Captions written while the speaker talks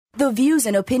The views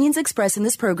and opinions expressed in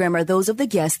this program are those of the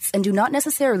guests and do not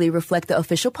necessarily reflect the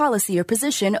official policy or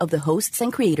position of the hosts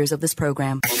and creators of this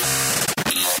program.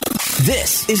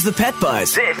 This is the Pet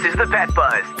Buzz. This is the Pet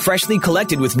Buzz. Freshly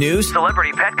collected with news,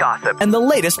 celebrity pet gossip, and the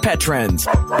latest pet trends.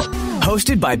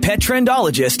 Hosted by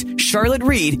Petrendologist Charlotte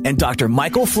Reed and Dr.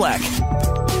 Michael Fleck.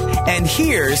 And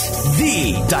here's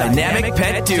the Dynamic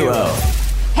Pet Duo.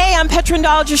 Hey, I'm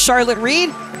Petrendologist Charlotte Reed.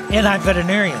 And I'm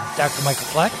veterinarian, Dr. Michael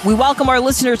Fleck. We welcome our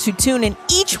listeners who tune in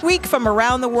each week from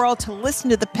around the world to listen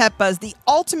to the Pet Buzz, the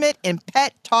ultimate in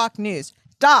pet talk news.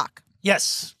 Doc.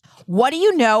 Yes. What do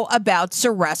you know about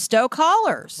Seresto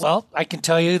collars? Well, I can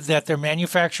tell you that they're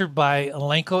manufactured by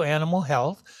Elanco Animal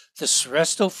Health. The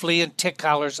Seresto flea and tick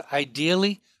collars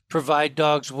ideally provide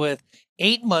dogs with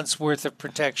 8 months worth of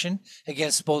protection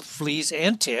against both fleas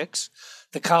and ticks.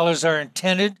 The collars are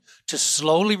intended to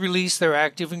slowly release their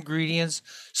active ingredients,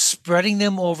 spreading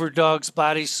them over dogs'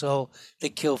 bodies so they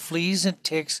kill fleas and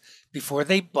ticks before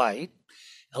they bite.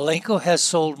 Elanco has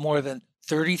sold more than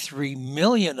 33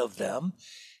 million of them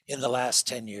in the last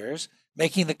 10 years,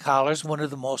 making the collars one of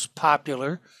the most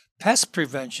popular pest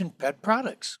prevention pet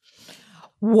products.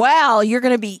 Well, you're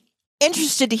going to be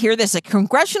interested to hear this. A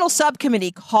congressional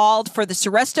subcommittee called for the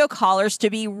Seresto collars to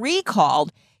be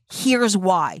recalled. Here's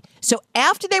why. So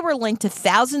after they were linked to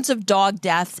thousands of dog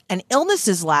deaths and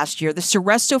illnesses last year, the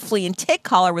Seresto flea and tick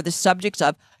collar were the subject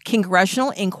of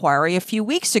congressional inquiry a few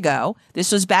weeks ago.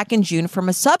 This was back in June from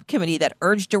a subcommittee that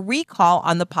urged a recall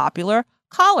on the popular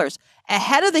collars.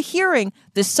 Ahead of the hearing,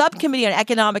 the Subcommittee on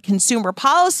Economic Consumer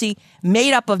Policy,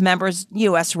 made up of members,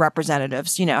 U.S.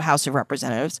 representatives, House of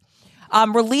Representatives,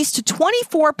 released a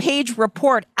 24-page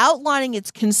report outlining its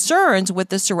concerns with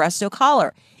the Seresto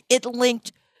collar. It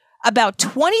linked about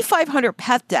 2,500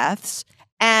 pet deaths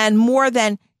and more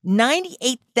than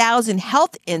 98,000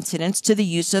 health incidents to the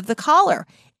use of the collar.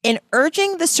 In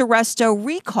urging the Seresto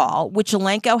recall, which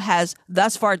Elanco has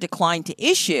thus far declined to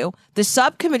issue, the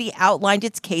subcommittee outlined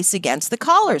its case against the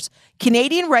collars.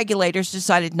 Canadian regulators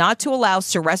decided not to allow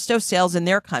Seresto sales in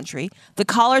their country. The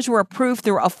collars were approved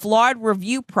through a flawed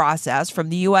review process from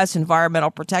the U.S.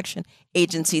 Environmental Protection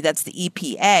Agency, that's the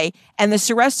EPA, and the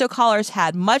Seresto collars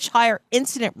had much higher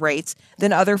incident rates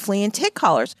than other flea and tick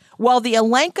collars. Well, the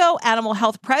Elanco Animal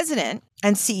Health president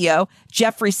and CEO,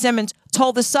 Jeffrey Simmons,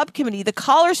 told the subcommittee the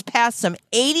collars passed some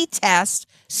 80 tests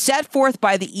set forth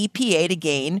by the EPA to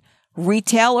gain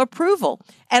retail approval.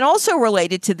 And also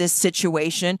related to this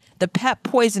situation, the Pet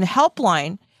Poison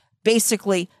Helpline,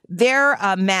 basically their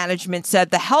management said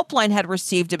the helpline had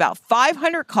received about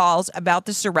 500 calls about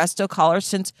the Seresto collar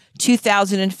since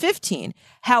 2015.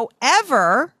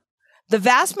 However, the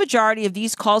vast majority of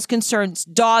these calls concerns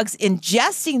dogs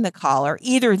ingesting the collar,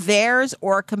 either theirs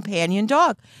or a companion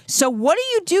dog. So what do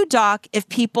you do, Doc, if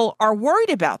people are worried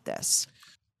about this?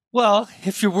 Well,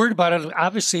 if you're worried about it,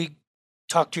 obviously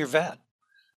talk to your vet.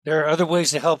 There are other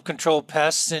ways to help control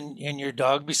pests in your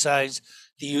dog besides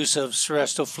the use of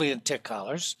Seresto flea and tick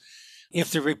collars.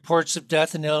 If the reports of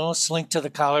death and illness linked to the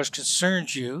collars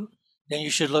concerns you, then you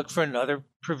should look for another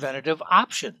preventative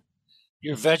option.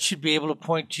 Your vet should be able to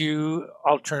point to you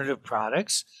alternative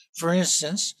products. For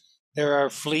instance, there are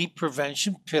flea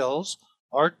prevention pills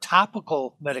or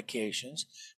topical medications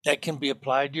that can be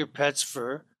applied to your pet's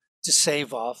fur to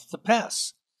save off the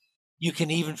pests. You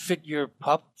can even fit your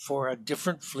pup for a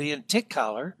different flea and tick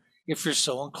collar if you're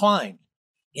so inclined.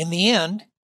 In the end,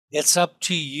 it's up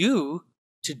to you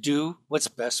to do what's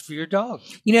best for your dog.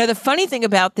 The funny thing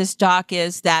about this, Doc,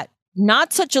 is that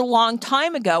not such a long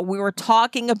time ago, we were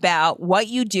talking about what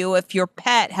you do if your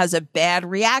pet has a bad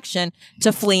reaction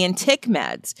to flea and tick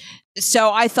meds.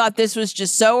 So I thought this was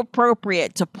just so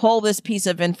appropriate to pull this piece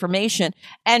of information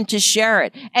and to share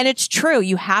it. And it's true.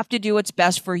 You have to do what's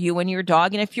best for you and your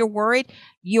dog. And if you're worried,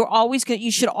 you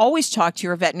should always talk to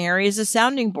your veterinarian as a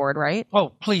sounding board, right?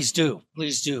 Oh, please do.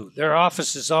 Please do. Their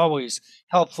office is always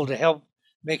helpful to help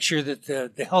make sure that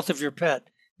the health of your pet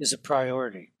is a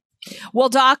priority. Well,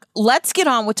 Doc, let's get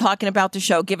on with talking about the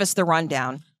show. Give us the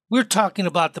rundown. We're talking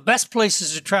about the best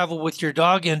places to travel with your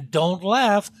dog, and don't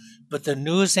laugh, but the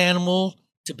newest animal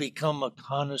to become a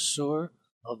connoisseur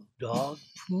of dog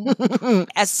poop.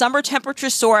 As summer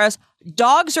temperatures soar,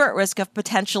 dogs are at risk of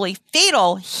potentially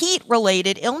fatal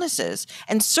heat-related illnesses,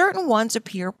 and certain ones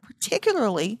appear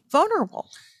particularly vulnerable.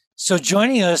 So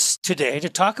joining us today to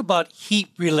talk about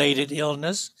heat-related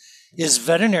illness is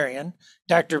veterinarian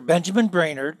Dr. Benjamin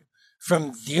Brainard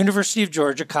from the University of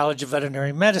Georgia College of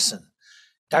Veterinary Medicine.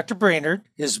 Dr. Brainard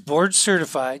is board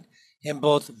certified in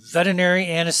both veterinary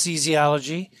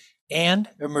anesthesiology and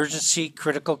emergency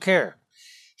critical care.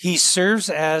 He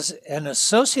serves as an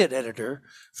associate editor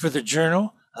for the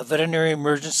Journal of veterinary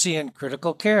emergency and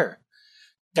critical care.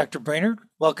 Dr. Brainard,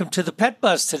 welcome to the Pet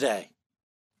Buzz today.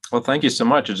 Well, thank you so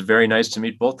much. It's very nice to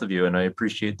meet both of you, and I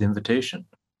appreciate the invitation.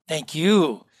 Thank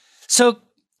you. So,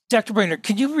 Dr. Brainard,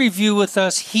 can you review with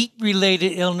us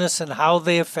heat-related illness and how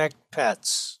they affect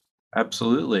pets?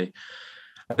 Absolutely.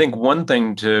 I think one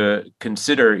thing to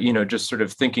consider, just sort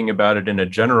of thinking about it in a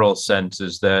general sense,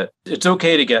 is that it's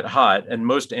okay to get hot, and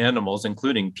most animals,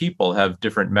 including people, have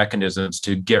different mechanisms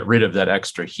to get rid of that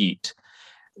extra heat.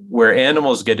 Where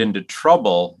animals get into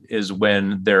trouble is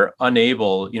when they're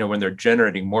unable, when they're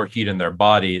generating more heat in their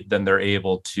body than they're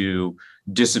able to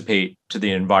dissipate to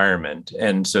the environment.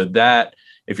 And so that,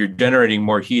 if you're generating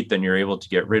more heat than you're able to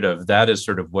get rid of, that is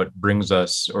sort of what brings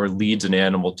us or leads an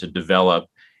animal to develop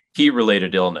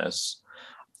heat-related illness.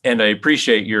 And I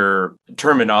appreciate your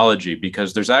terminology,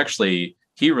 because there's actually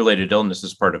heat-related illness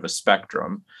as part of a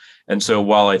spectrum. And so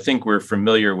while I think we're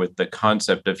familiar with the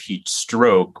concept of heat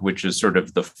stroke, which is sort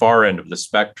of the far end of the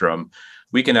spectrum,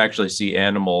 we can actually see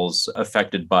animals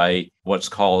affected by what's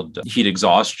called heat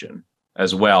exhaustion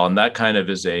as well. And that kind of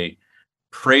is a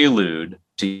prelude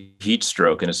to heat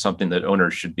stroke and is something that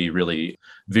owners should be really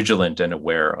vigilant and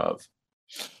aware of.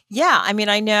 Yeah, I mean,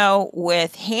 I know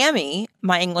with Hammy,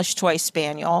 my English toy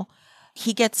spaniel,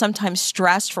 he gets sometimes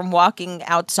stressed from walking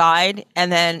outside,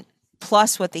 and then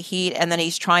plus with the heat, and then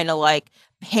he's trying to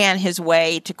pan his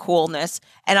way to coolness.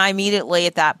 And I immediately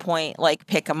at that point,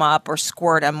 pick him up or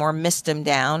squirt him or mist him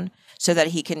down so that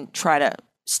he can try to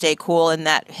stay cool and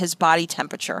that his body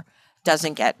temperature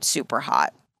doesn't get super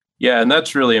hot. Yeah, and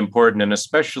that's really important. And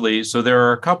especially, so there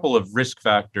are a couple of risk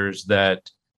factors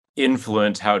that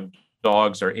influence how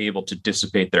dogs are able to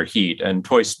dissipate their heat. And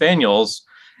toy spaniels,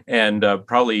 and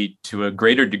probably to a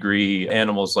greater degree,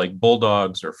 animals like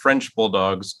bulldogs or French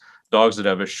bulldogs, dogs that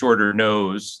have a shorter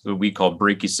nose, that we call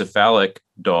brachycephalic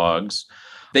dogs,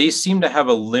 they seem to have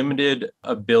a limited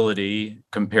ability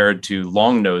compared to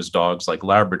long-nosed dogs like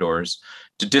Labradors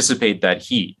to dissipate that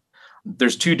heat.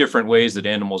 There's two different ways that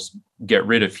animals get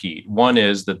rid of heat. One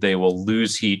is that they will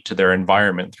lose heat to their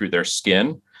environment through their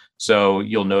skin. So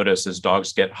you'll notice as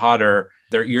dogs get hotter,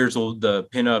 the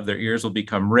pinna of their ears will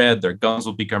become red, their gums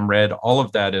will become red. All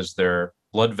of that is their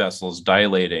blood vessels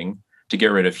dilating to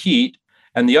get rid of heat.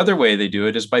 And the other way they do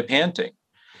it is by panting.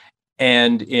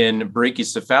 And in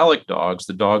brachycephalic dogs,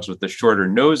 the dogs with the shorter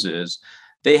noses,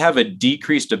 they have a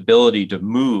decreased ability to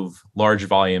move large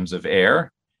volumes of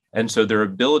air. And so their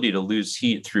ability to lose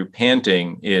heat through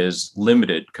panting is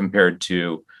limited compared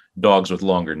to dogs with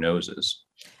longer noses.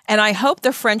 And I hope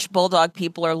the French Bulldog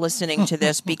people are listening to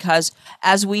this because,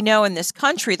 as we know in this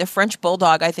country, the French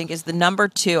Bulldog, I think, is the number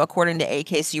 2, according to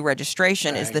AKC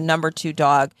registration, is the number 2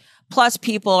 dog. Plus,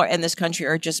 people in this country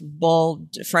are just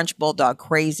French Bulldog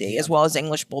crazy, as well as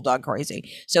English Bulldog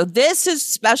crazy. So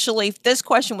this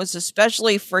question was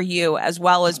especially for you, as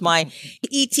well as my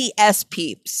ETS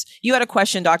peeps. You had a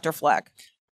question, Dr. Fleck.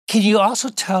 Can you also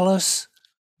tell us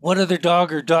what other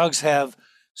dog or dogs have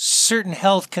certain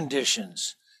health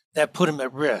conditions that put them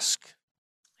at risk?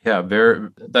 Yeah,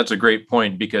 that's a great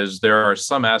point, because there are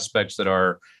some aspects that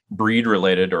are breed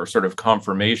related or sort of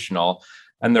conformational.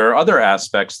 And there are other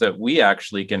aspects that we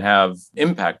actually can have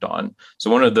impact on.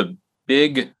 So one of the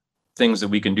big things that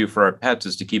we can do for our pets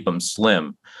is to keep them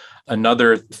slim.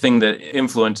 Another thing that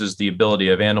influences the ability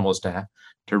of animals to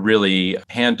really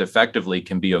pant effectively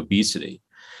can be obesity.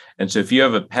 And so if you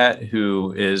have a pet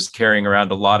who is carrying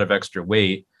around a lot of extra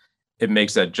weight, it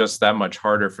makes that just that much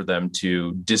harder for them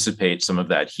to dissipate some of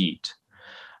that heat.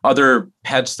 Other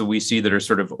pets that we see that are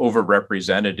sort of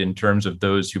overrepresented in terms of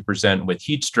those who present with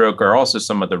heat stroke are also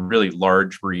some of the really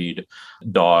large breed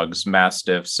dogs,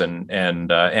 mastiffs, and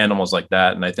animals like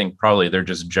that. And I think probably they're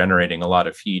just generating a lot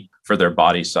of heat for their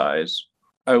body size.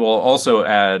 I will also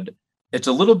add, it's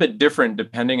a little bit different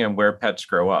depending on where pets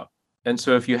grow up. And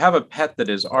so if you have a pet that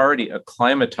is already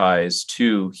acclimatized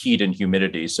to heat and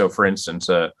humidity, so for instance,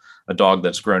 a dog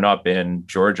that's grown up in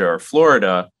Georgia or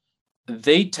Florida,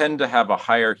 they tend to have a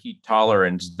higher heat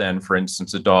tolerance than, for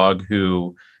instance, a dog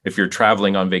who, if you're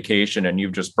traveling on vacation and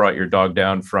you've just brought your dog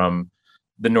down from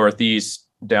the Northeast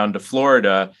down to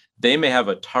Florida, they may have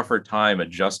a tougher time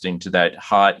adjusting to that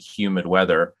hot, humid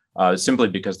weather simply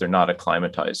because they're not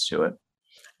acclimatized to it.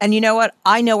 And you know what?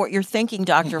 I know what you're thinking,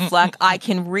 Dr. Fleck. I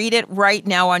can read it right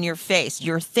now on your face.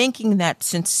 You're thinking that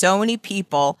since so many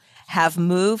people have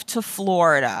moved to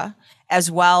Florida, as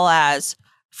well as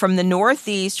from the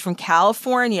Northeast, from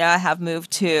California, have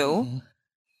moved to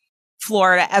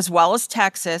Florida, as well as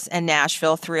Texas and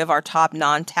Nashville, 3 of our top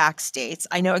non-tax states.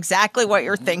 I know exactly what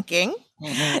you're thinking,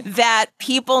 that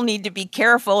people need to be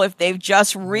careful if they've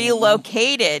just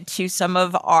relocated to some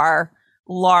of our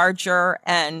larger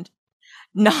and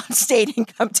non-state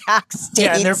income tax states.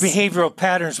 Yeah, and their behavioral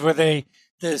patterns where the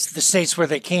states where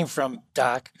they came from,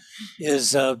 Doc,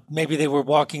 is maybe they were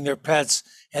walking their pets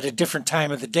at a different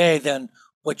time of the day than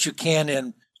what you can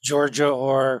in Georgia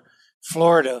or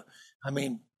Florida. I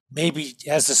mean, maybe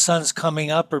as the sun's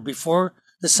coming up or before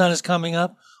the sun is coming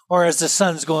up, or as the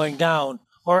sun's going down,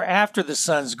 or after the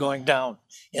sun's going down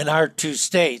in our two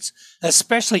states,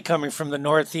 especially coming from the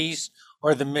Northeast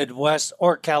or the Midwest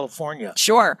or California.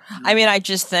 Sure. I mean, I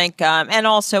just think, and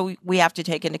also we have to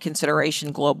take into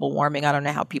consideration global warming. I don't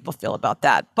know how people feel about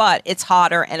that, but it's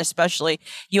hotter. And especially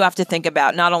you have to think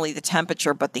about not only the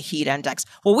temperature, but the heat index.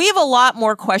 Well, we have a lot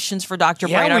more questions for Dr.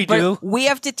 Brainard, but we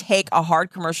have to take a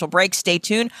hard commercial break. Stay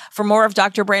tuned for more of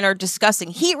Dr. Brainard discussing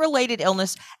heat-related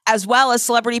illness, as well as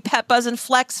celebrity pet buzz and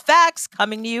Flex facts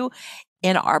coming to you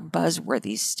in our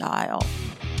buzzworthy style.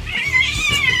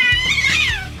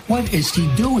 What is he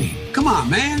doing? Come on,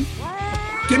 man.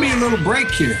 Give me a little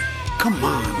break here. Come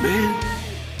on, man.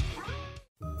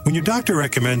 When your doctor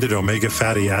recommended omega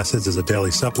fatty acids as a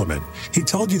daily supplement, he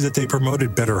told you that they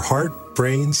promoted better heart,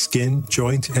 brain, skin,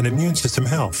 joint, and immune system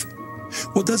health.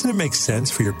 Well, doesn't it make sense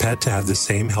for your pet to have the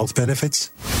same health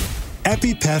benefits?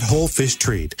 EpiPet Whole Fish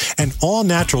Treat, an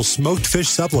all-natural smoked fish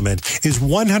supplement, is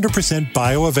 100%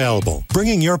 bioavailable,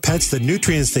 bringing your pets the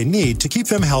nutrients they need to keep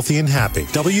them healthy and happy.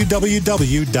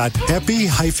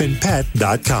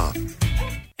 www.epi-pet.com.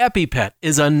 EpiPet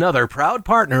is another proud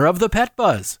partner of the Pet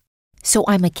Buzz. So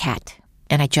I'm a cat,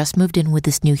 and I just moved in with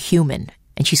this new human,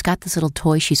 and she's got this little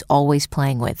toy she's always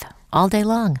playing with, all day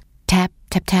long. Tap,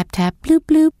 tap, tap, tap, bloop,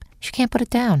 bloop. She can't put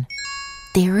it down.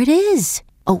 There it is.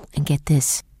 Oh, and get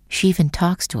this. She even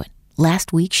talks to it.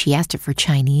 Last week, she asked it for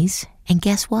Chinese, and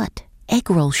guess what? Egg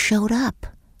rolls showed up.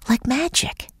 Like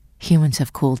magic. Humans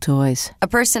have cool toys. A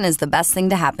person is the best thing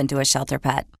to happen to a shelter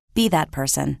pet. Be that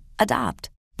person. Adopt.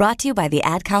 Brought to you by the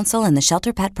Ad Council and the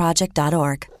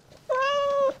ShelterPetProject.org.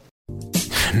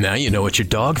 Now you know what your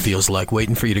dog feels like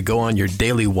waiting for you to go on your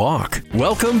daily walk.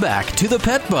 Welcome back to the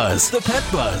Pet Buzz. The Pet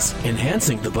Buzz,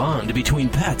 enhancing the bond between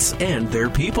pets and their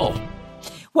people.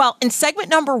 Well, in segment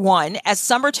number 1, as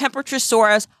summer temperatures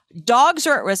soar, dogs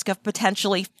are at risk of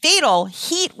potentially fatal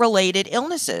heat-related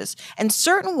illnesses, and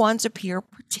certain ones appear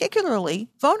particularly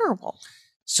vulnerable.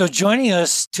 So joining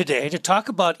us today to talk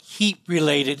about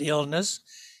heat-related illness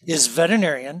is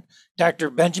veterinarian Dr.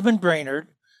 Benjamin Brainard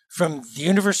from the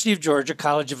University of Georgia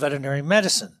College of Veterinary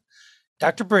Medicine.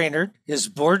 Dr. Brainard is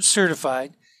board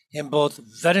certified in both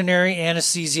veterinary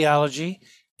anesthesiology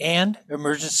and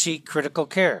emergency critical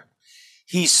care.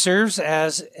 He serves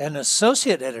as an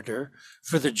associate editor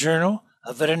for the Journal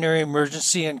of Veterinary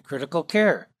Emergency and Critical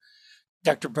Care.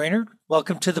 Dr. Brainard,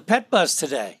 welcome to the Pet Buzz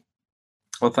today.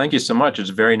 Well, thank you so much.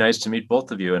 It's very nice to meet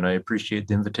both of you, and I appreciate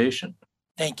the invitation.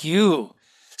 Thank you.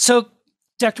 So,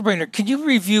 Dr. Brainard, can you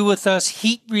review with us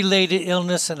heat-related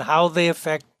illness and how they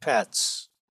affect pets?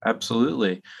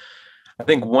 Absolutely. I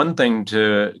think one thing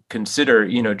to consider,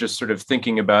 just sort of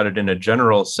thinking about it in a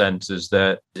general sense, is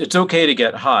that it's okay to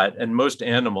get hot, and most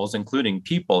animals, including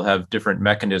people, have different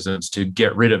mechanisms to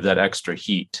get rid of that extra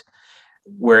heat.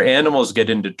 Where animals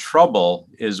get into trouble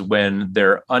is when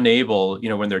they're unable,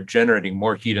 when they're generating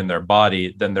more heat in their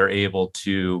body than they're able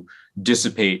to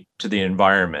dissipate to the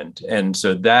environment. And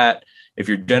so that, if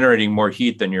you're generating more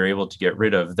heat than you're able to get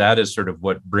rid of, that is sort of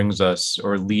what brings us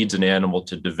or leads an animal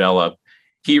to develop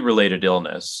heat-related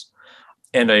illness.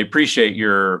 And I appreciate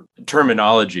your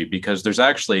terminology, because there's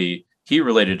actually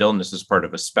heat-related illness as part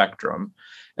of a spectrum.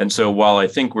 And so while I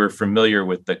think we're familiar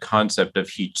with the concept of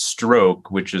heat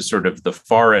stroke, which is sort of the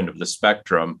far end of the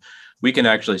spectrum, we can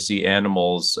actually see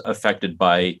animals affected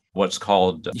by what's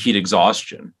called heat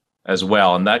exhaustion as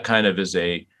well. And that kind of is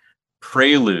a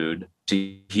prelude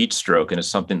to heat stroke and is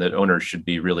something that owners should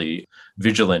be really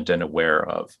vigilant and aware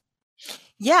of.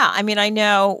 Yeah, I mean, I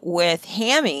know with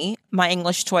Hammy, my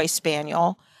English toy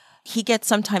spaniel, he gets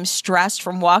sometimes stressed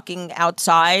from walking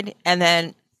outside, and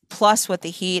then plus with the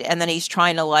heat, and then he's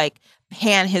trying to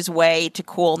pan his way to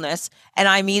coolness. And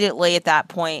I immediately at that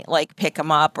point, pick him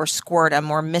up or squirt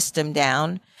him or mist him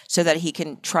down so that he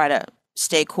can try to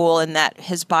stay cool and that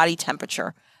his body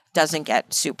temperature doesn't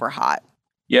get super hot.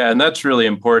 Yeah, and that's really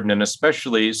important. And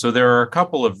especially, so there are a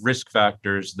couple of risk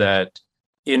factors that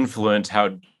influence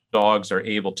how dogs are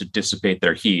able to dissipate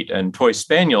their heat. And toy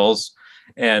spaniels,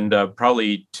 and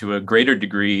probably to a greater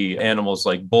degree, animals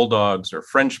like bulldogs or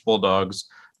French bulldogs,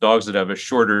 dogs that have a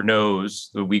shorter nose,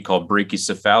 that we call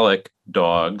brachycephalic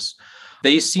dogs,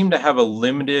 they seem to have a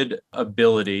limited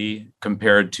ability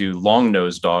compared to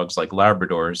long-nosed dogs like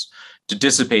Labradors to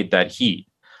dissipate that heat.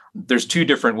 There's two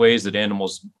different ways that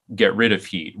animals get rid of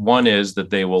heat. One is that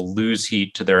they will lose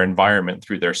heat to their environment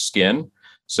through their skin.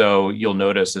 So you'll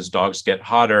notice as dogs get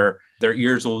hotter,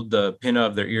 the pinna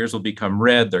of their ears will become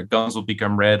red, their gums will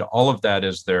become red. All of that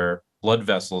is their blood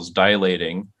vessels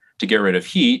dilating to get rid of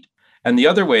heat. And the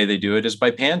other way they do it is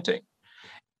by panting.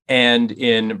 And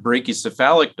in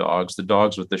brachycephalic dogs, the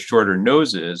dogs with the shorter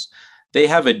noses, they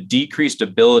have a decreased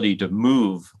ability to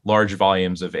move large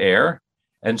volumes of air.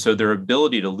 And so their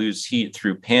ability to lose heat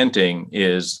through panting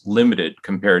is limited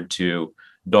compared to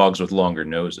dogs with longer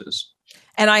noses.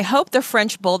 And I hope the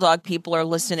French Bulldog people are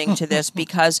listening to this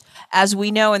because, as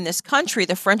we know in this country,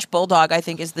 the French Bulldog, I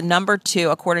think, is the number 2,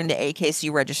 according to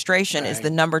AKC registration, is the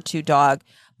number 2 dog.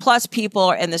 Plus,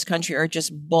 people in this country are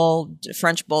just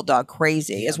French Bulldog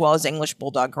crazy, as well as English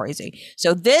Bulldog crazy.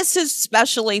 So this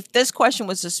question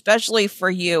was especially for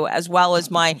you, as well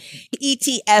as my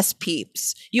ETS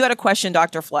peeps. You had a question,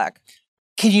 Dr. Fleck.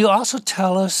 Can you also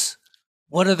tell us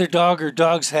what other dog or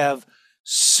dogs have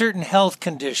certain health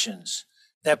conditions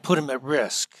that put them at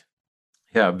risk?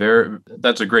 Yeah,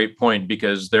 that's a great point,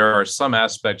 because there are some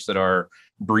aspects that are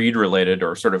breed related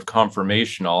or sort of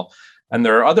conformational. And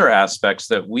there are other aspects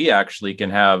that we actually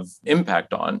can have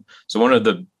impact on. So one of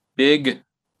the big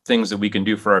things that we can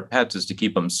do for our pets is to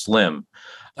keep them slim.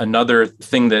 Another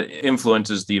thing that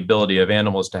influences the ability of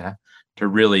animals to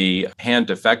really pant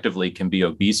effectively can be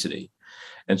obesity.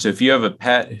 And so if you have a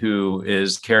pet who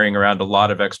is carrying around a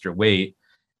lot of extra weight,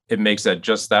 it makes that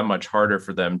just that much harder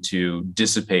for them to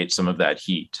dissipate some of that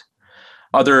heat.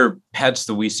 Other pets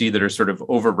that we see that are sort of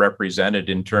overrepresented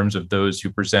in terms of those who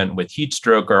present with heat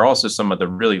stroke are also some of the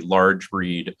really large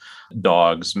breed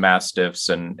dogs, mastiffs,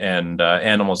 and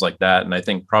animals like that. And I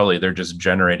think probably they're just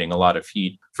generating a lot of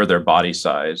heat for their body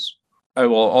size. I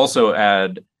will also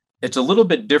add, it's a little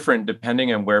bit different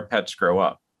depending on where pets grow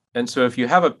up. And so if you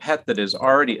have a pet that is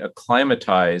already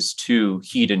acclimatized to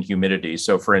heat and humidity,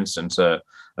 so for instance, a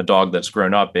dog that's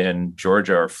grown up in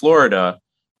Georgia or Florida,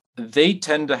 they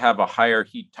tend to have a higher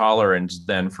heat tolerance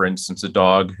than, for instance, a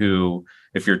dog who,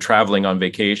 if you're traveling on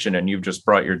vacation and you've just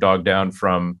brought your dog down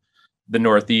from the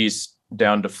Northeast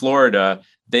down to Florida,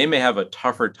 they may have a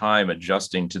tougher time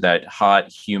adjusting to that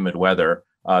hot, humid weather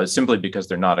simply because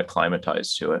they're not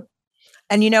acclimatized to it.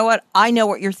 And you know what? I know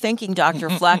what you're thinking, Dr.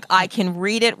 Fleck. I can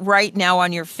read it right now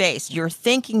on your face. You're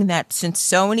thinking that since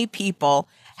so many people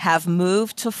have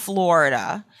moved to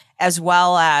Florida, as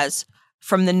well as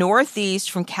from the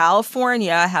Northeast, from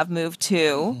California, have moved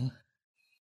to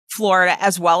Florida,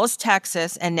 as well as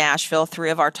Texas and Nashville,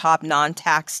 3 of our top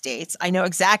non-tax states. I know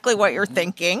exactly what you're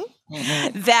thinking,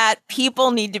 that people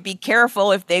need to be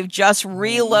careful if they've just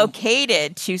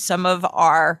relocated to some of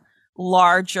our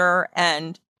larger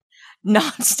and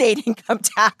non-state income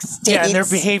tax states. Yeah, and their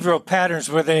behavioral patterns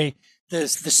where the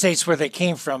states where they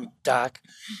came from, Doc,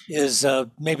 is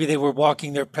maybe they were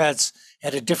walking their pets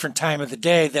at a different time of the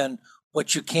day than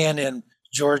what you can in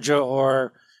Georgia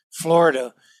or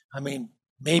Florida. I mean,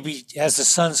 maybe as the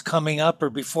sun's coming up or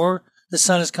before the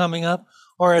sun is coming up,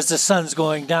 or as the sun's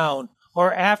going down,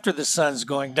 or after the sun's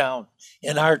going down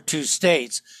in our 2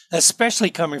 states, especially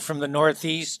coming from the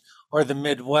Northeast or the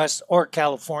Midwest or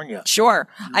California. Sure.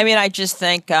 I mean, I just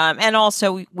think, and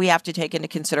also we have to take into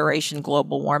consideration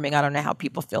global warming. I don't know how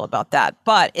people feel about that,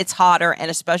 but it's hotter. And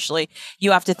especially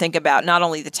you have to think about not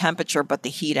only the temperature, but the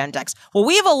heat index. Well,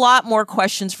 we have a lot more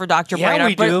questions for Dr.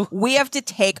 Brainard, but we have to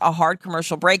take a hard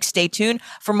commercial break. Stay tuned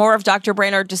for more of Dr.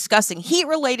 Brainard discussing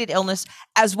heat-related illness,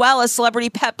 as well as celebrity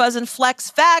pet buzz and flex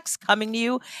facts coming to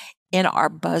you in our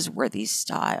buzzworthy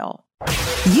style.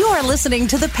 You are listening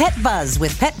to The Pet Buzz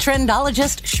with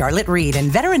Petrendologist Charlotte Reed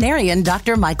and veterinarian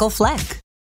Dr. Michael Fleck.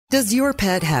 Does your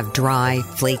pet have dry,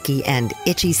 flaky, and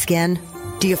itchy skin?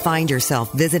 Do you find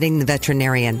yourself visiting the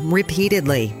veterinarian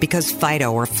repeatedly because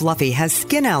Fido or Fluffy has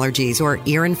skin allergies or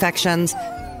ear infections?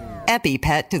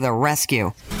 EpiPet to the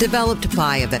rescue. Developed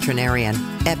by a veterinarian,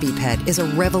 EpiPet is a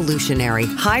revolutionary,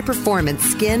 high-performance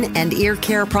skin and ear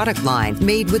care product line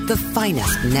made with the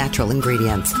finest natural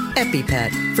ingredients.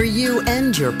 EpiPet, for you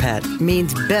and your pet,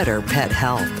 means better pet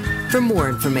health. For more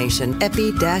information,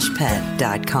 epi-pet.com.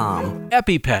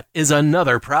 EpiPet is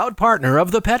another proud partner of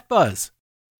the Pet Buzz.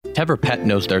 Tevra Pet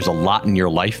knows there's a lot in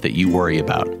your life that you worry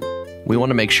about. We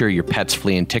want to make sure your pet's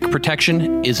flea and tick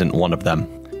protection isn't one of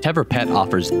them. Tevra Pet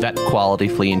offers vet-quality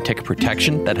flea and tick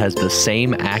protection that has the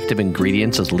same active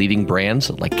ingredients as leading brands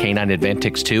like Canine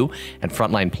Advantix 2 and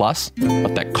Frontline Plus,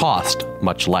 but that cost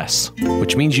much less,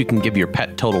 which means you can give your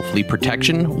pet total flea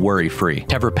protection worry-free.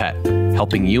 Tevra Pet,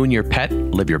 helping you and your pet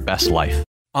live your best life.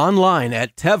 Online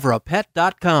at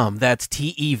tevrapet.com. That's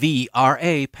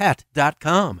T-E-V-R-A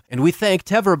pet.com. And we thank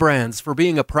Tevra Brands for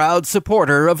being a proud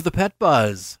supporter of the Pet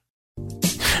Buzz.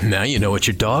 Now you know what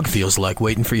your dog feels like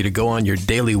waiting for you to go on your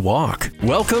daily walk.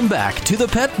 Welcome back to the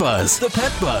Pet Buzz. The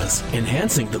Pet Buzz,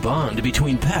 enhancing the bond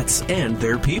between pets and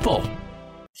their people.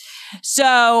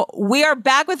 So we are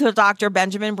back with Dr.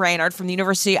 Benjamin Brainard from the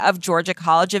University of Georgia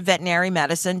College of Veterinary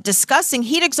Medicine discussing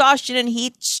heat exhaustion and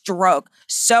heat stroke,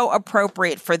 so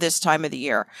appropriate for this time of the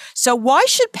year. So why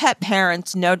should pet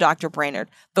parents know, Dr. Brainard,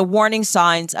 the warning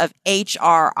signs of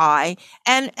HRI,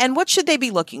 and what should they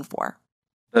be looking for?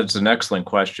 That's an excellent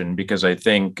question, because I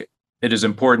think it is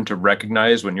important to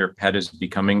recognize when your pet is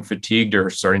becoming fatigued or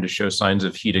starting to show signs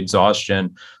of heat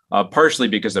exhaustion, partially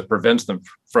because it prevents them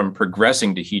from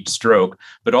progressing to heat stroke,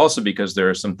 but also because there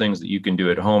are some things that you can do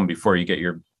at home before you get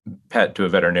your pet to a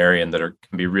veterinarian that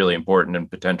can be really important and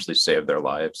potentially save their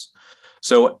lives.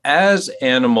 So as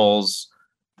animals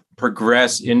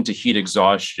progress into heat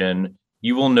exhaustion,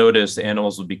 you will notice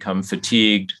animals will become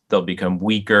fatigued, they'll become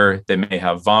weaker, they may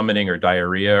have vomiting or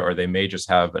diarrhea, or they may just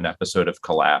have an episode of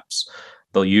collapse.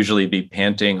 They'll usually be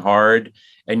panting hard,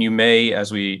 and you may,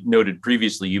 as we noted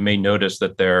previously, you may notice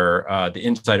that the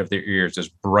inside of their ears is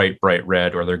bright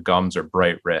red, or their gums are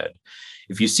bright red.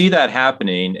 If you see that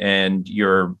happening and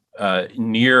you're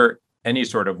near any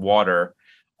sort of water,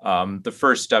 the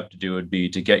first step to do would be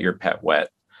to get your pet wet.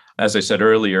 As I said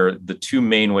earlier, the two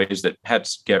main ways that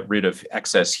pets get rid of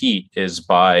excess heat is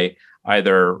by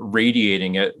either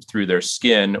radiating it through their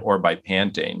skin or by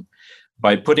panting.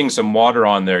 By putting some water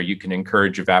on there, you can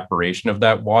encourage evaporation of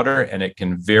that water, and it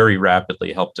can very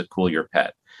rapidly help to cool your pet.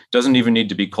 It doesn't even need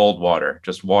to be cold water.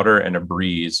 Just water and a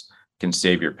breeze can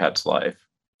save your pet's life.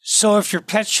 So if your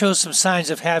pet shows some signs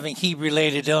of having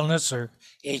heat-related illness or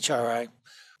HRI,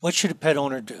 what should a pet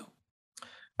owner do?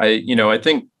 I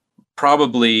think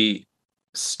probably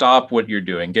stop what you're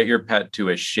doing. Get your pet to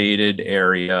a shaded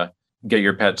area. Get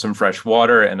your pet some fresh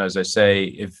water. And as I say,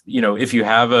 if you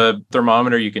have a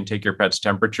thermometer, you can take your pet's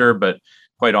temperature. But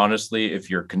quite honestly,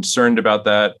 if you're concerned about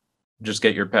that, just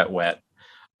get your pet wet.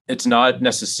 It's not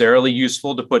necessarily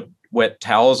useful to put wet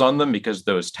towels on them, because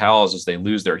those towels, as they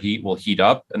lose their heat, will heat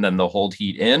up and then they'll hold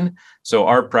heat in. So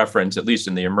our preference, at least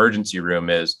in the emergency room,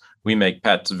 is we make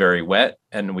pets very wet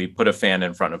and we put a fan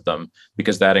in front of them,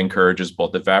 because that encourages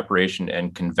both evaporation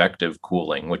and convective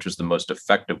cooling, which is the most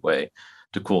effective way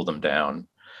to cool them down.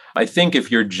 I think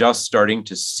if you're just starting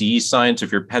to see signs,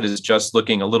 if your pet is just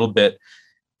looking a little bit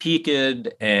peaked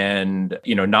and,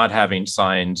 not having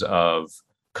signs of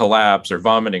collapse or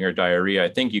vomiting or diarrhea, I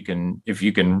think if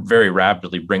you can very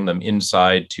rapidly bring them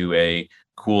inside to a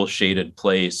cool shaded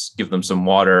place, give them some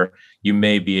water, you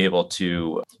may be able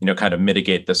to, kind of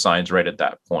mitigate the signs right at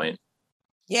that point.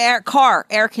 Yeah,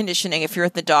 air conditioning. If you're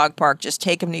at the dog park, just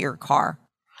take them to your car.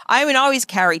 I would always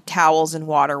carry towels and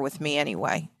water with me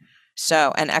anyway.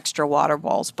 So, and extra water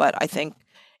bowls. But I think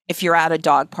if you're at a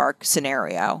dog park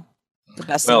scenario, the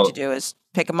best thing to do is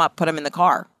pick them up, put them in the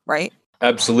car, right?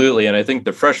 Absolutely. And I think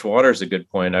the fresh water is a good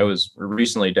point. I was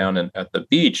recently down at the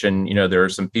beach, and, there are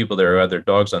some people there who have their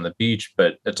dogs on the beach,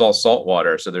 but it's all salt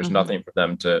water. So there's nothing for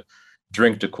them to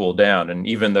drink to cool down. And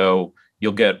even though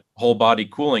you'll get whole body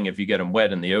cooling if you get them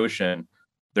wet in the ocean,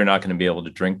 they're not going to be able to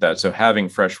drink that. So having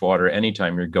fresh water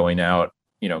anytime you're going out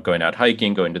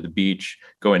hiking, going to the beach,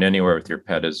 going anywhere with your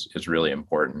pet is really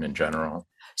important in general.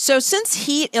 So since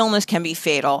heat illness can be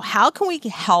fatal, how can we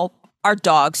help our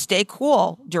dogs stay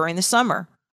cool during the summer?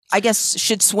 I guess,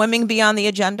 should swimming be on the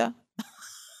agenda?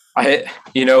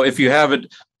 If you have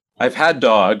it, I've had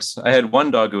dogs. I had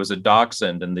one dog who was a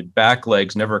dachshund, and the back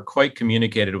legs never quite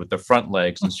communicated with the front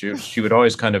legs. And she would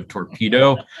always kind of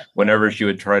torpedo whenever she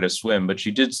would try to swim, but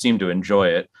she did seem to enjoy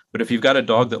it. But if you've got a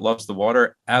dog that loves the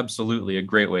water, absolutely a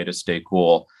great way to stay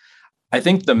cool. I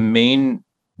think the main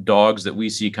dogs that we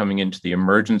see coming into the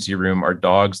emergency room are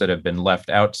dogs that have been left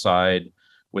outside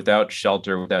without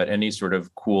shelter, without any sort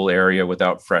of cool area,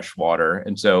 without fresh water.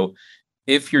 And so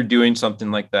if you're doing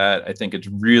something like that, I think it's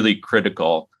really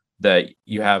critical that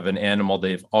you have an animal.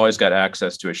 They've always got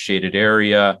access to a shaded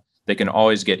area. They can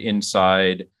always get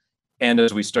inside. And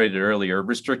as we stated earlier,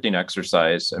 restricting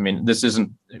exercise. I mean, this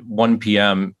isn't 1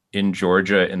 p.m. in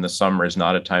Georgia in the summer is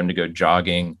not a time to go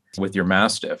jogging with your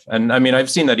Mastiff. And I mean,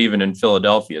 I've seen that even in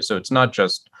Philadelphia. So it's not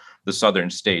just the southern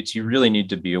states. You really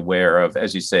need to be aware of,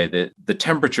 as you say, the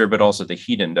temperature, but also the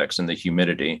heat index and the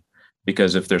humidity.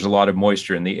 Because if there's a lot of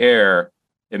moisture in the air,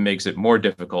 it makes it more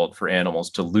difficult for animals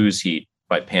to lose heat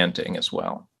by panting as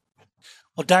well.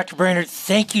 Well, Dr. Brainard,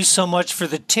 thank you so much for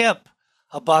the tip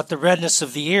about the redness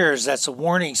of the ears. That's a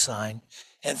warning sign.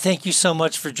 And thank you so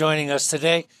much for joining us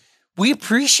today. We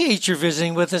appreciate your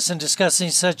visiting with us and discussing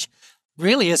such,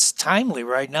 really, it's timely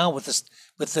right now with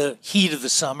the heat of the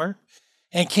summer.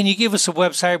 And can you give us a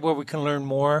website where we can learn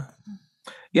more?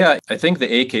 Yeah, I think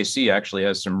the AKC actually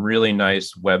has some really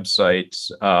nice websites.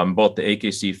 Both the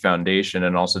AKC Foundation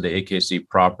and also the AKC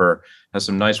proper has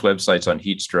some nice websites on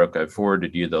heat stroke. I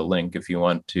forwarded you the link if you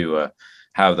want to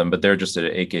have them, but they're just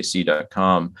at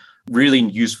akc.com. Really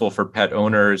useful for pet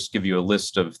owners, give you a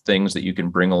list of things that you can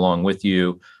bring along with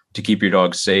you to keep your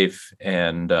dog safe.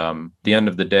 And at the end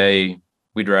of the day,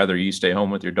 we'd rather you stay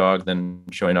home with your dog than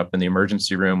showing up in the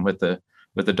emergency room with the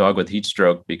dog with heat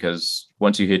stroke, because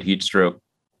once you hit heat stroke,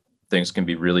 things can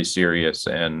be really serious.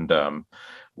 And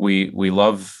we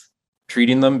love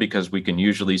treating them because we can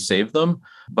usually save them,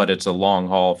 but it's a long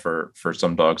haul for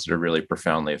some dogs that are really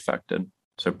profoundly affected.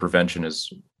 So prevention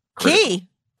is critical. Key.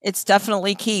 It's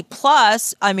definitely key.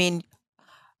 Plus, I mean,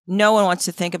 no one wants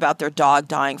to think about their dog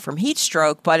dying from heat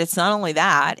stroke, but it's not only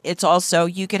that, it's also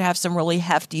you could have some really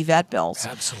hefty vet bills.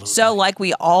 Absolutely. So like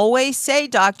we always say,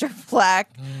 Dr.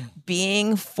 Fleck,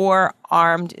 being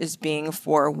forearmed is being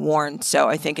forewarned. So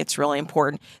I think it's really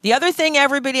important. The other thing,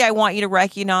 everybody, I want you to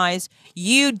recognize,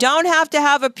 you don't have to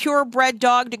have a purebred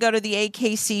dog to go to the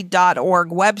akc.org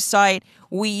website.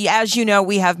 We, as you know,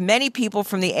 we have many people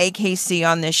from the AKC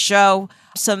on this show.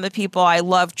 Some of the people I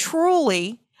love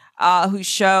truly who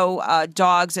show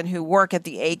dogs and who work at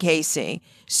the AKC.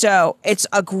 So it's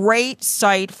a great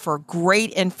site for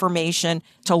great information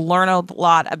to learn a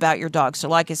lot about your dog. So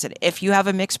like I said, if you have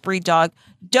a mixed breed dog,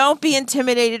 don't be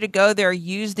intimidated to go there.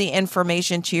 Use the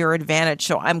information to your advantage.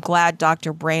 So I'm glad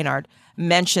Dr. Brainard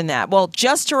mentioned that. Well,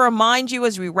 just to remind you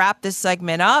as we wrap this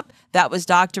segment up, that was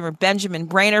Dr. Benjamin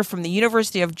Brainard from the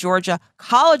University of Georgia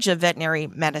College of Veterinary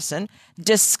Medicine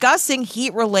discussing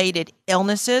heat-related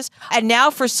illnesses. And now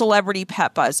for Celebrity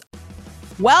Pet Buzz.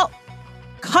 Well,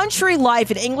 Country Life,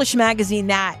 an English magazine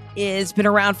that has been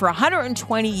around for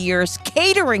 120 years,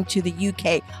 catering to the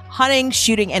UK hunting,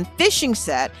 shooting, and fishing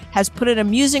set, has put an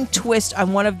amusing twist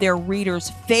on one of their readers'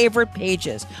 favorite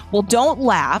pages. Well, don't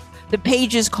laugh. The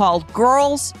page is called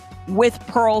Girls with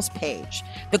Pearls page.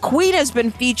 The Queen has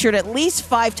been featured at least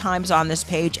 5 times on this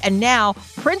page, and now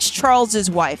Prince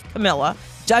Charles's wife, Camilla,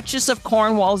 Duchess of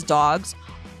Cornwall's dogs,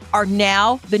 are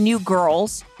now the new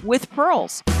Girls with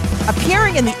Pearls.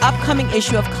 Appearing in the upcoming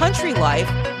issue of Country Life,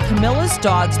 Camilla's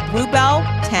dogs Bluebell,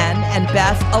 10, and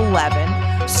Beth,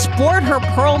 11, sport her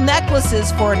pearl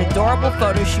necklaces for an adorable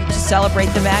photo shoot to celebrate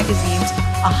the magazine's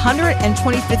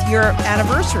 125th year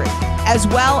anniversary, as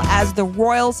well as the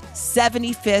royals'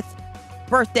 75th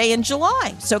birthday in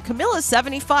July. So Camilla's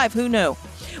 75, who knew?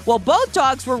 Well, both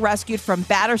dogs were rescued from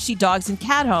Battersea Dogs and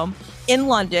Cat Home in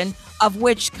London, of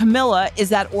which Camilla is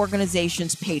that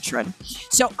organization's patron.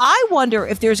 So I wonder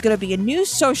if there's going to be a new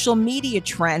social media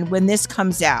trend when this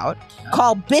comes out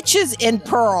called Bitches in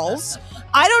Pearls.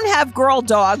 I don't have girl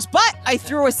dogs, but I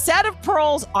threw a set of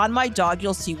pearls on my dog.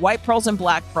 You'll see white pearls and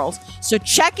black pearls. So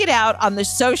check it out on the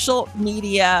social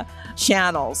media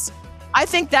channels. I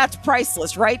think that's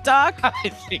priceless, right, Doc? I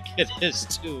think it is,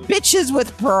 too. Bitches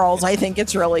with Pearls. I think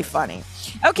it's really funny.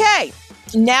 Okay,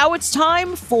 now it's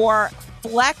time for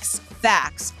Fleck's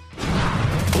Facts.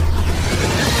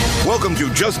 Welcome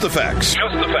to Just the Facts.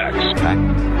 Just the Facts. Fact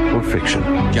or fiction?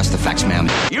 Just the facts, ma'am.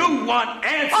 You want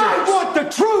answers! I want the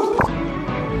truth!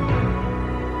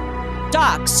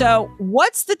 Doc, so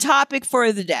what's the topic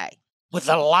for the day? With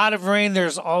a lot of rain,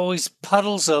 there's always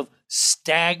puddles of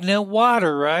stagnant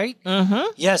water, right?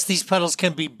 Mm-hmm. Yes, these puddles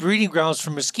can be breeding grounds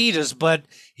for mosquitoes, but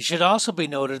it should also be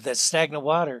noted that stagnant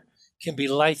water can be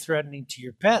life-threatening to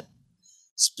your pet.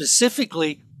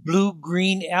 Specifically,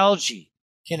 blue-green algae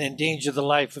can endanger the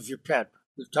life of your pet.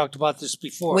 We've talked about this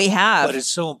before. We have. But it's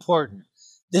so important.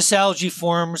 This algae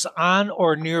forms on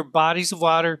or near bodies of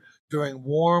water during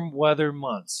warm weather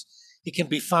months. It can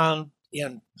be found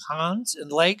in ponds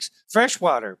and lakes,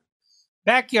 freshwater,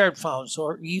 backyard fountains,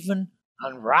 or even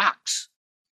on rocks.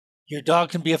 Your dog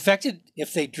can be affected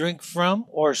if they drink from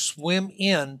or swim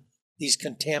in these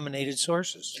contaminated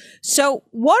sources. So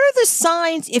what are the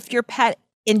signs if your pet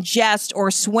ingests or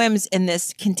swims in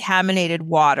this contaminated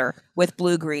water with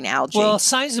blue-green algae? Well,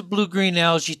 signs of blue-green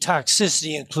algae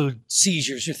toxicity include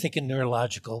seizures, you're thinking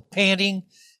neurological, panting,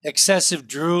 excessive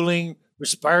drooling,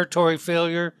 respiratory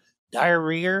failure,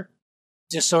 diarrhea,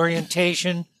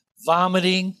 disorientation,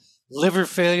 vomiting, liver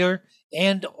failure,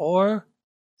 and or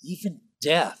even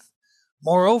death.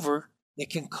 Moreover, it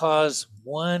can cause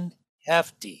one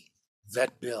hefty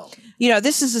vet bill. You know,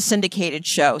 this is a syndicated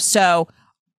show, so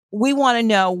we want to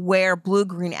know where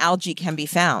blue-green algae can be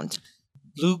found.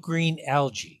 Blue-green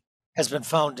algae has been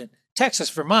found in Texas,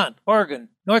 Vermont, Oregon,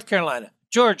 North Carolina,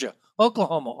 Georgia,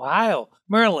 Oklahoma, Ohio,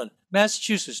 Maryland,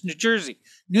 Massachusetts, New Jersey,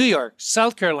 New York,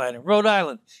 South Carolina, Rhode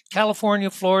Island,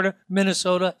 California, Florida,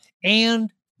 Minnesota,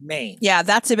 and Maine. Yeah,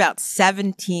 that's about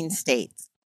 17 states.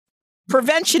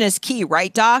 Prevention is key,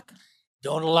 right, Doc?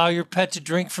 Don't allow your pet to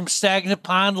drink from stagnant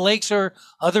pond, lakes, or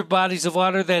other bodies of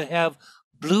water that have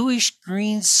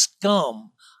bluish-green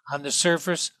scum on the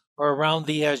surface or around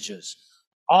the edges.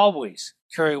 Always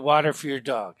carry water for your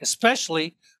dog,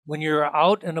 especially when you're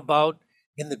out and about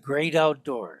in the great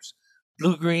outdoors.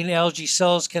 Blue-green algae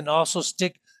cells can also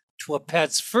stick to a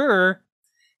pet's fur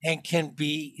and can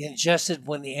be ingested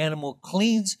when the animal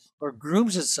cleans or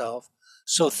grooms itself,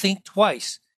 so think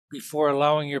twice before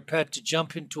allowing your pet to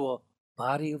jump into a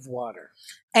body of water.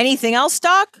 Anything else,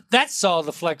 Doc? That's all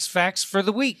the Flex Facts for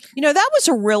the week. You know, that was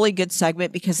a really good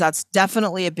segment because that's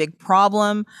definitely a big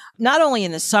problem, not only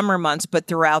in the summer months, but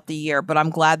throughout the year. But I'm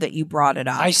glad that you brought it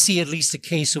up. I see at least a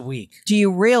case a week. Do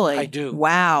you really? I do.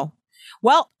 Wow.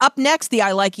 Well, up next, the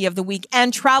I Likey of the week,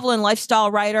 and travel and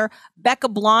lifestyle writer Becca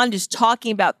Blond is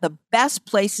talking about the best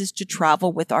places to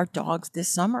travel with our dogs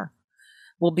this summer.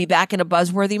 We'll be back in a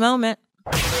buzzworthy moment.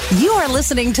 You are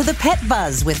listening to The Pet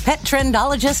Buzz with pet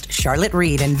trendologist Charlotte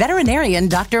Reed and veterinarian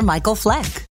Dr. Michael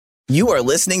Fleck. You are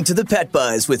listening to The Pet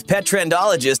Buzz with pet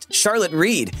trendologist Charlotte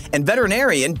Reed and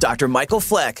veterinarian Dr. Michael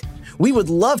Fleck. We would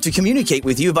love to communicate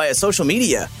with you via social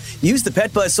media. Use the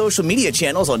Pet Buzz social media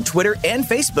channels on Twitter and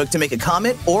Facebook to make a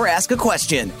comment or ask a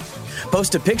question.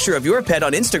 Post a picture of your pet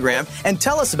on Instagram and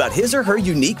tell us about his or her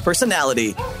unique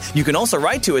personality. You can also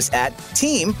write to us at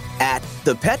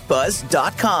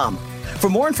team@thepetbuzz.com. For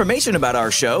more information about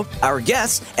our show, our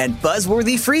guests, and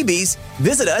buzzworthy freebies,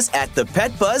 visit us at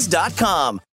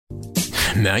thepetbuzz.com.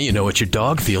 Now you know what your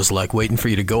dog feels like waiting for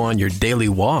you to go on your daily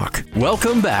walk.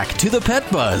 Welcome back to The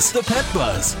Pet Buzz. The Pet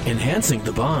Buzz, enhancing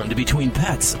the bond between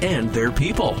pets and their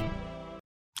people.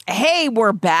 Hey,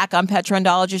 we're back. I'm pet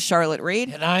trendologist Charlotte Reed.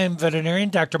 And I am veterinarian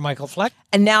Dr. Michael Fleck.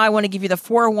 And now I want to give you the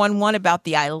 411 about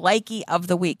the I Likey of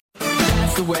the week.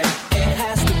 That's the way it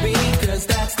has to be, because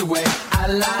that's the way I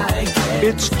like it.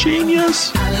 It's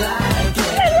genius. I like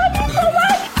it.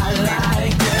 I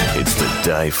like it. It's to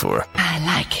die for. I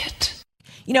like it.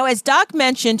 You know, as Doc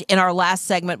mentioned in our last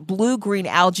segment, blue-green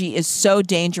algae is so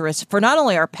dangerous for not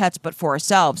only our pets, but for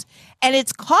ourselves. And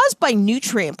it's caused by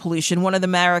nutrient pollution, one of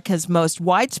America's most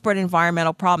widespread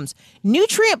environmental problems.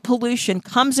 Nutrient pollution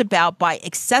comes about by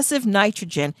excessive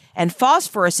nitrogen and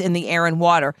phosphorus in the air and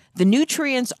water. The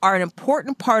nutrients are an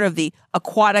important part of the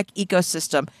aquatic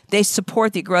ecosystem. They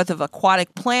support the growth of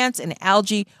aquatic plants and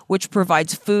algae, which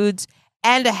provides foods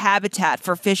and a habitat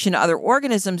for fish and other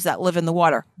organisms that live in the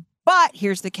water. But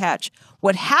here's the catch.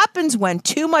 What happens when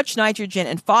too much nitrogen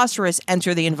and phosphorus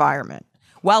enter the environment?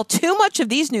 Well, too much of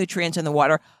these nutrients in the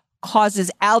water causes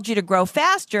algae to grow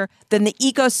faster than the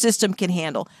ecosystem can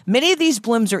handle. Many of these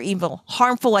blooms are even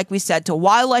harmful, like we said, to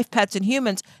wildlife, pets, and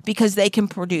humans because they can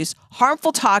produce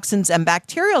harmful toxins and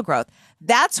bacterial growth.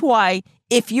 That's why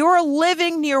if you're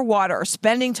living near water or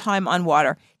spending time on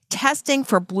water, testing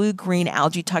for blue-green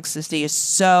algae toxicity is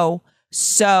so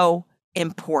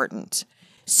important.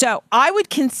 So I would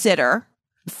consider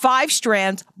 5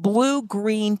 strands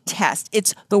blue-green test.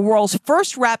 It's the world's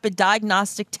first rapid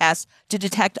diagnostic test to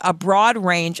detect a broad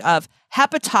range of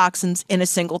hepatotoxins in a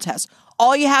single test.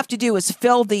 All you have to do is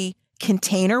fill the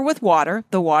container with water,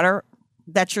 the water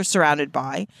that you're surrounded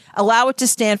by, allow it to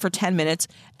stand for 10 minutes,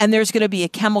 and there's going to be a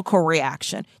chemical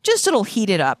reaction. Just it'll heat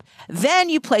it up. Then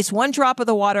you place 1 drop of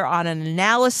the water on an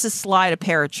analysis slide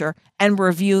aperture and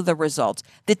review the results.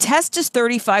 The test is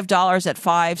 $35 at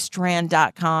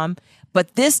 5strand.com,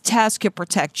 but this test could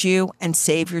protect you and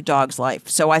save your dog's life.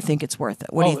 So I think it's worth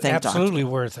it. What do you think, Doctor? Absolutely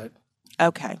worth it.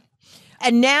 Okay.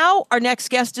 And now our next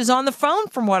guest is on the phone,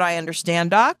 from what I understand,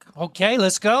 Doc. Okay,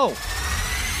 let's go.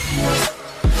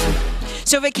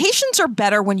 So vacations are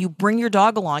better when you bring your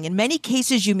dog along. In many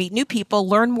cases, you meet new people,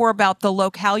 learn more about the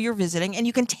locale you're visiting, and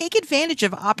you can take advantage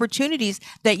of opportunities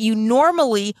that you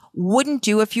normally wouldn't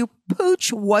do if your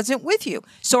pooch wasn't with you.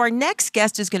 So our next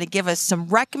guest is going to give us some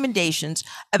recommendations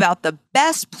about the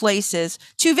best places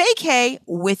to vacay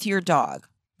with your dog.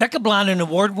 Becca Blond, an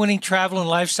award-winning travel and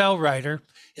lifestyle writer,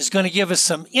 is going to give us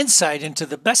some insight into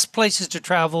the best places to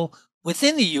travel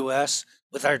within the U.S.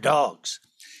 with our dogs.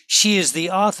 She is the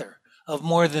author of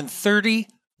more than 30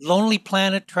 Lonely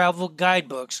Planet travel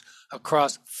guidebooks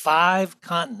across 5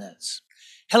 continents.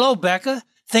 Hello, Becca.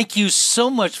 Thank you so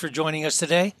much for joining us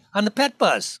today on the Pet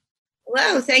Buzz.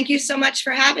 Hello. Thank you so much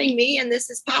for having me. And this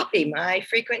is Poppy, my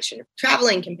frequent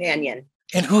traveling companion.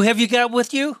 And who have you got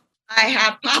with you? I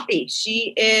have Poppy.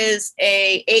 She is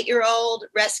a 8-year-old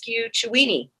rescue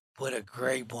Chiweenie. What a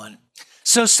great one.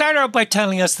 So start out by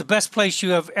telling us the best place you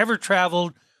have ever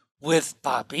traveled with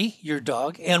Poppy, your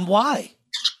dog, and why.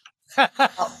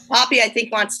 Well, Poppy, I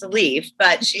think, wants to leave,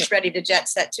 but she's ready to jet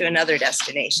set to another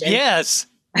destination. Yes.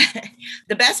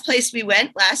 The best place we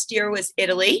went last year was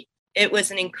Italy. It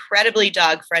was an incredibly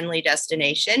dog-friendly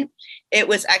destination. It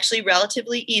was actually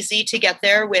relatively easy to get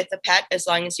there with a pet as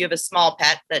long as you have a small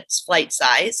pet that's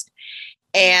flight-sized.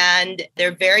 And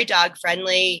they're very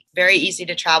dog-friendly, very easy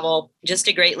to travel, just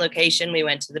a great location. We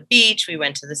went to the beach, we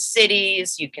went to the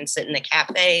cities, you can sit in the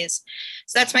cafes.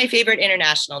 So that's my favorite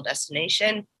international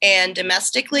destination. And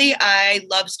domestically, I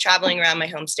love traveling around my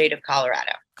home state of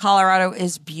Colorado. Colorado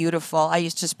is beautiful. I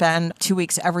used to spend 2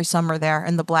 weeks every summer there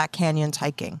in the Black Canyons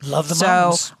hiking. Love the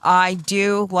mountains. So I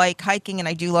do like hiking, and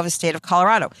I do love the state of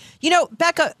Colorado. You know,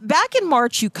 Becca, back in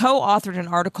March, you co-authored an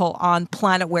article on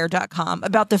planetware.com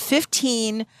about the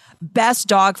 15 best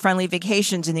dog-friendly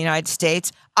vacations in the United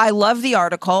States. I love the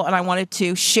article, and I wanted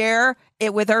to share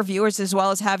it with our viewers as well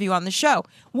as have you on the show.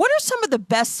 What are some of the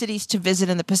best cities to visit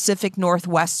in the Pacific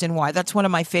Northwest and why? That's one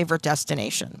of my favorite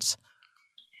destinations.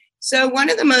 So one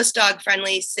of the most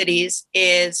dog-friendly cities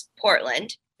is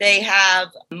Portland. They have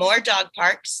more dog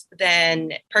parks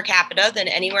than per capita than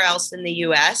anywhere else in the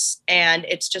U.S. And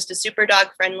it's just a super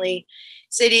dog-friendly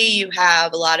city. You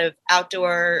have a lot of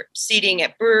outdoor seating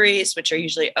at breweries, which are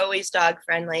usually always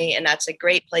dog-friendly, and that's a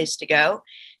great place to go.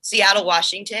 Seattle,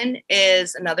 Washington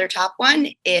is another top one.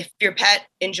 If your pet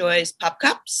enjoys pup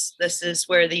cups, this is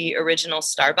where the original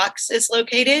Starbucks is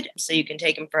located. So you can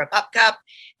take them for a pup cup.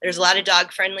 There's a lot of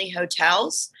dog-friendly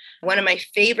hotels. One of my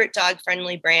favorite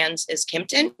dog-friendly brands is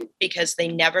Kimpton because they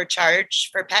never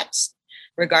charge for pets,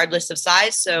 regardless of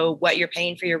size. So what you're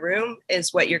paying for your room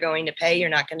is what you're going to pay. You're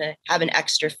not going to have an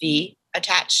extra fee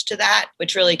attached to that,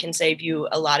 which really can save you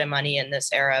a lot of money in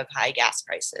this era of high gas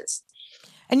prices.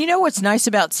 And you know what's nice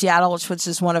about Seattle, which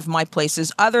is one of my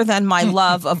places, other than my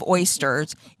love of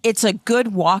oysters, it's a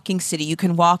good walking city. You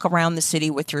can walk around the city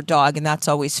with your dog, and that's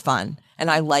always fun. And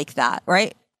I like that,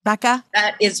 right, Becca?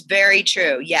 That is very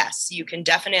true. Yes, you can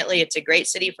definitely. It's a great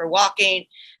city for walking.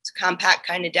 It's a compact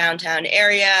kind of downtown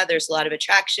area. There's a lot of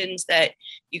attractions that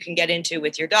you can get into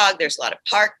with your dog. There's a lot of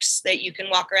parks that you can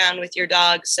walk around with your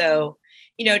dog. So,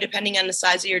 you know, depending on the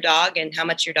size of your dog and how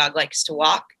much your dog likes to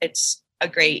walk, it's a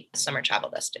great summer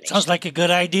travel destination. Sounds like a good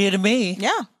idea to me.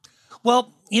 Yeah.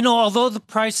 Well, you know, although the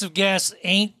price of gas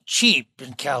ain't cheap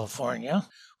in California,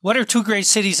 what are two great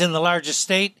cities in the largest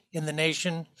state in the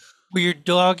nation where your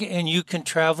dog and you can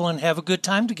travel and have a good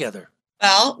time together?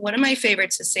 Well, one of my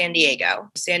favorites is San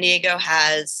Diego. San Diego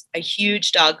has a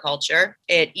huge dog culture.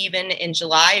 Even in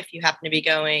July, if you happen to be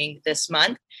going this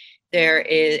month, there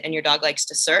is, and your dog likes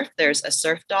to surf, there's a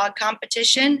surf dog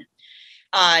competition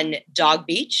on Dog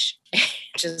Beach,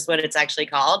 which is what it's actually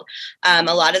called. A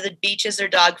lot of the beaches are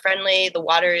dog friendly. The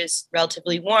water is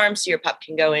relatively warm, so your pup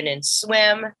can go in and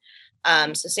swim.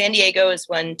 So San Diego is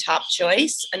one top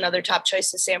choice. Another top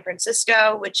choice is San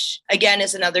Francisco, which again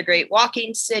is another great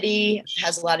walking city,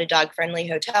 has a lot of dog friendly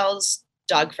hotels,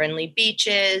 dog friendly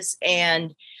beaches,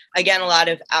 and again, a lot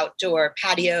of outdoor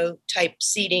patio type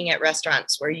seating at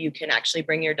restaurants where you can actually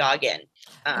bring your dog in.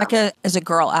 Becca is a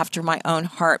girl after my own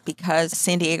heart because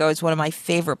San Diego is one of my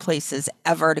favorite places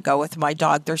ever to go with my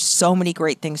dog. There's so many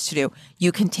great things to do.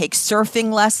 You can take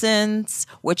surfing lessons,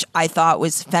 which I thought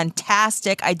was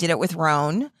fantastic. I did it with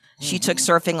Roan. She took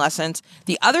surfing lessons.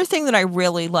 The other thing that I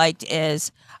really liked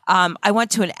is I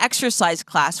went to an exercise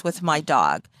class with my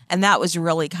dog, and that was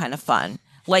really kind of fun.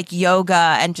 Like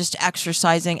yoga and just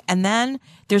exercising. And then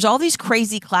there's all these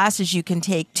crazy classes you can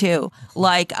take too.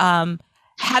 Like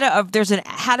how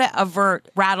to avert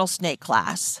rattlesnake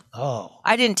class. Oh.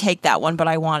 I didn't take that one, but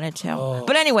I wanted to. Oh.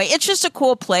 But anyway, it's just a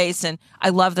cool place, and I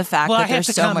love the fact that there's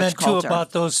so much culture. Well, I have to comment too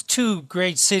about those two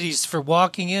great cities for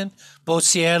walking in, both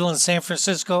Seattle and San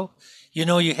Francisco. You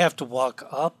know, you have to walk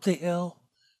up the hill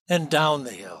and down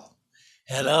the hill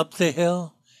and up the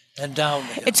hill and down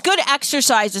the hill. It's good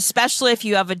exercise, especially if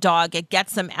you have a dog. It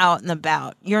gets them out and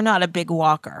about. You're not a big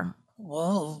walker.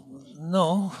 Well,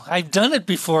 no. I've done it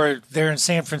before there in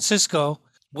San Francisco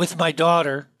with my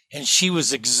daughter, and she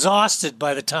was exhausted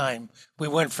by the time we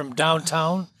went from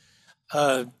downtown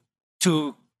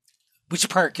to, which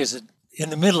park is it? In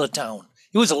the middle of town.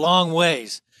 It was a long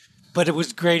ways, but it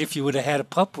was great if you would have had a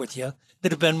pup with you.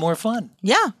 That'd have been more fun.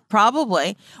 Yeah,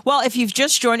 probably. Well, if you've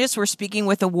just joined us, we're speaking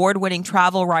with award-winning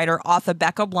travel writer, author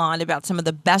Becca Blond about some of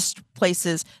the best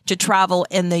places to travel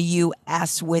in the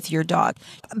U.S. with your dog.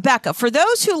 Becca, for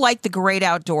those who like the great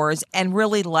outdoors and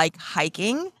really like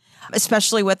hiking,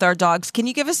 especially with our dogs, can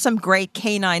you give us some great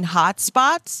canine hot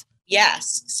spots?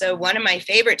 Yes. So one of my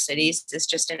favorite cities is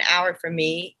just an hour from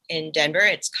me in Denver.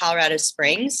 It's Colorado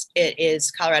Springs. It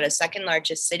is Colorado's second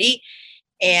largest city,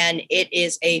 and it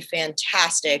is a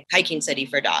fantastic hiking city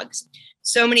for dogs.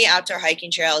 So many outdoor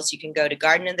hiking trails. You can go to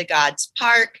Garden of the Gods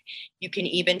Park. You can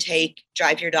even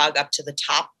drive your dog up to the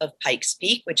top of Pikes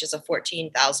Peak, which is a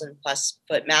 14,000 plus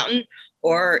foot mountain.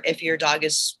 Or if your dog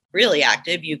is really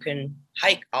active, you can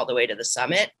hike all the way to the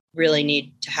summit. Really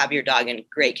need to have your dog in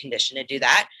great condition to do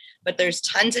that. But there's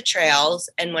tons of trails.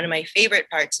 And one of my favorite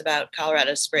parts about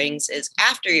Colorado Springs is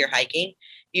after you're hiking,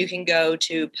 you can go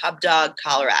to Pub Dog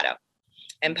Colorado.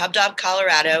 And Pub Dog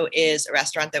Colorado is a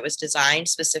restaurant that was designed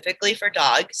specifically for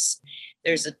dogs.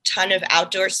 There's a ton of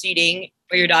outdoor seating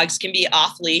where your dogs can be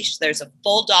off leash. There's a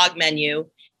full dog menu,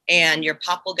 and your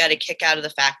pup will get a kick out of the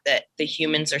fact that the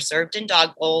humans are served in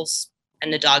dog bowls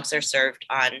and the dogs are served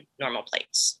on normal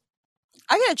plates.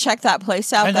 I got to check that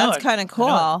place out. That's kind of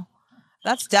cool.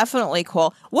 That's definitely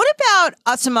cool. What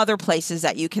about some other places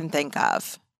that you can think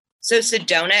of? So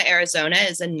Sedona, Arizona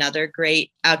is another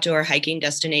great outdoor hiking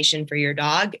destination for your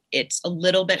dog. It's a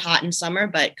little bit hot in summer,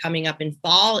 but coming up in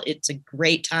fall, it's a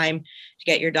great time to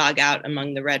get your dog out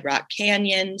among the Red Rock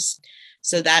Canyons.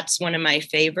 So that's one of my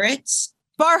favorites.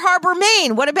 Bar Harbor,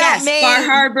 Maine. What about Maine? Bar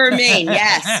Harbor, Maine.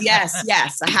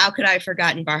 Yes. How could I have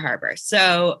forgotten Bar Harbor?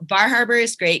 So Bar Harbor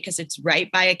is great because it's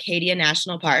right by Acadia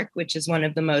National Park, which is one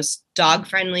of the most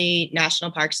dog-friendly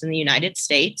national parks in the United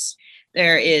States.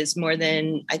 There is more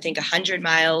than, I think, 100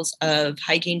 miles of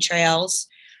hiking trails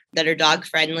that are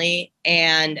dog-friendly,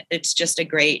 and it's just a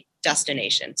great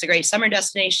destination. It's a great summer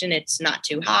destination. It's not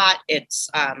too hot. It's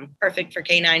perfect for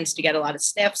canines to get a lot of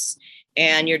sniffs,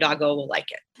 and your doggo will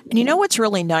like it. And you know what's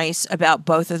really nice about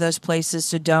both of those places,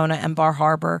 Sedona and Bar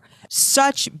Harbor?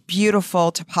 Such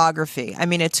beautiful topography. I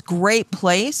mean, it's a great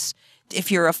place if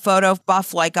you're a photo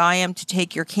buff like I am to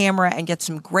take your camera and get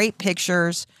some great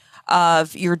pictures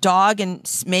of your dog, and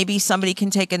maybe somebody can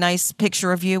take a nice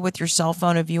picture of you with your cell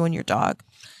phone of you and your dog.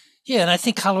 Yeah, and I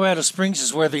think Colorado Springs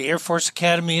is where the Air Force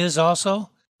Academy is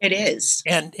also. It is.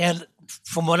 And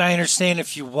from what I understand,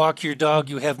 if you walk your dog,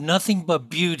 you have nothing but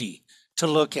beauty to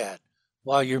look at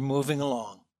while you're moving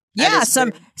along. Yeah,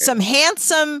 some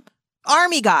handsome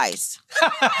Army guys.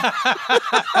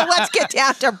 Let's get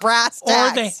down to brass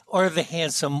tacks. Or the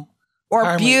handsome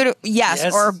or beautiful,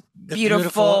 yes, or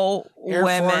beautiful Air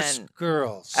women, Force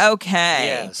girls. Okay.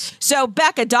 Yes. So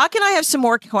Becca, Doc and I have some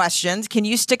more questions. Can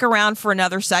you stick around for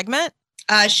another segment?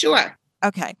 Sure.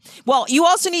 Okay. Well, you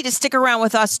also need to stick around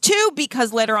with us too,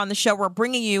 because later on the show, we're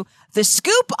bringing you the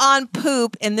scoop on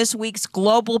poop in this week's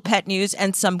global pet news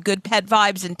and some good pet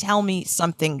vibes. And tell me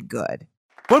something good.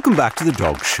 Welcome back to the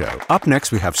Dog Show. Up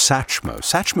next, we have Satchmo.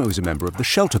 Satchmo is a member of the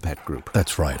Shelter Pet Group.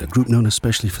 That's right, a group known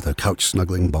especially for their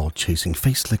couch-snuggling, ball-chasing,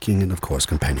 face-licking, and, of course,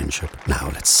 companionship. Now,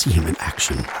 let's see him in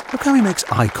action. Look how he makes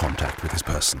eye contact with his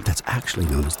person. That's actually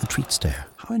known as the treat stare.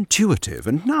 How intuitive,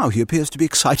 and now he appears to be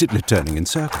excitedly turning in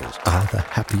circles. Ah, the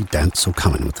happy dance so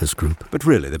common with this group. But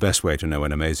really, the best way to know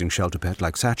an amazing shelter pet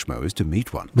like Satchmo is to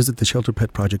meet one. Visit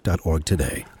theshelterpetproject.org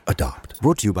today. Adopt.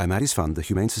 Brought to you by Maddie's Fund, the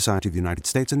Humane Society of the United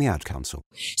States, and the Ad Council.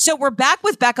 So we're back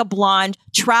with Becca Blond,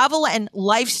 travel and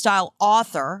lifestyle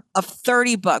author of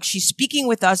 30 books. She's speaking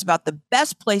with us about the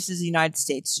best places in the United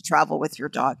States to travel with your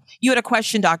dog. You had a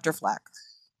question, Dr. Fleck.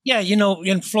 Yeah,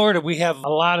 in Florida, we have a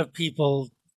lot of people.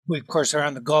 We, of course, are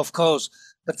on the Gulf Coast,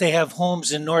 but they have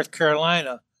homes in North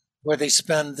Carolina where they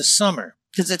spend the summer.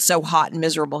 Because it's so hot and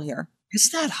miserable here.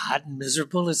 It's not hot and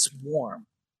miserable. It's warm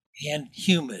and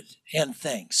humid and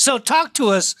things. So talk to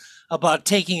us about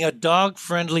taking a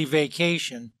dog-friendly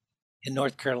vacation in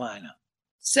North Carolina.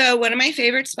 So one of my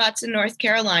favorite spots in North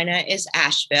Carolina is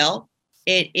Asheville.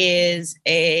 It is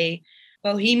a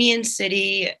bohemian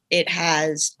city. It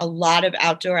has a lot of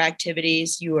outdoor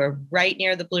activities. You are right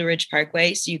near the Blue Ridge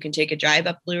Parkway, so you can take a drive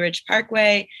up Blue Ridge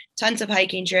Parkway, tons of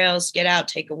hiking trails, get out,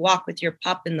 take a walk with your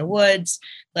pup in the woods,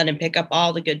 let him pick up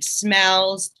all the good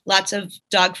smells, lots of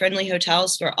dog-friendly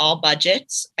hotels for all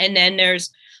budgets. And then there's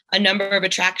a number of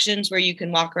attractions where you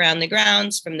can walk around the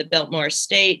grounds, from the Biltmore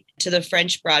Estate to the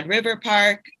French Broad River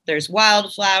Park. There's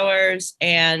wildflowers.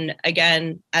 And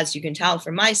again, as you can tell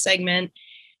from my segment,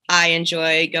 I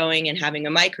enjoy going and having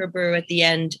a microbrew at the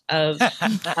end of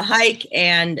a hike.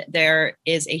 And there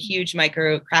is a huge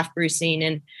micro craft brew scene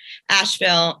in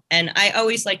Asheville. And I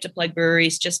always like to plug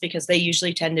breweries just because they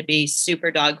usually tend to be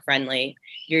super dog friendly.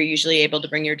 You're usually able to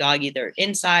bring your dog either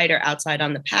inside or outside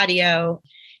on the patio.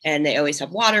 And they always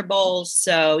have water bowls.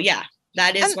 So yeah,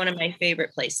 that is one of my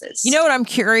favorite places. You know what? I'm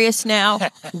curious now.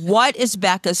 What is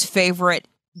Becca's favorite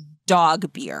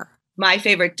dog beer? My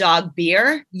favorite dog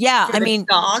beer? Yeah, I mean,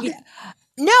 dog.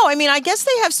 No, I mean, I guess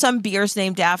they have some beers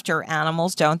named after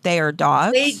animals, don't they, or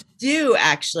dogs? They do,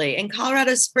 actually. In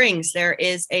Colorado Springs, there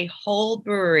is a whole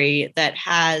brewery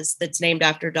that's named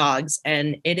after dogs,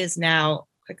 and it is now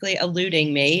quickly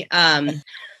eluding me.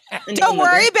 Don't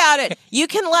worry about it. You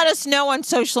can let us know on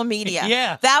social media.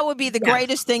 Yeah. That would be the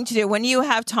greatest thing to do when you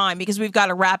have time, because we've got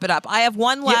to wrap it up. I have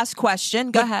one last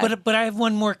question. Go ahead. But I have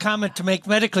one more comment to make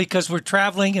medically, because we're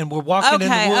traveling and we're walking in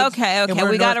the woods. Okay.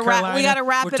 We got to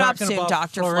wrap it up soon,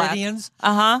 Dr. Floridians.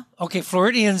 Fleck. Okay,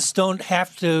 Floridians don't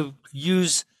have to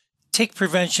use tick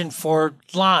prevention for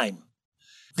Lyme.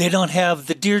 They don't have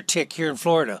the deer tick here in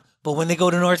Florida. But when they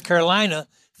go to North Carolina,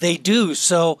 they do.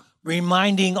 So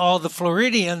reminding all the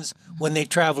Floridians when they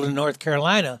travel to North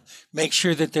Carolina, make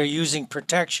sure that they're using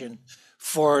protection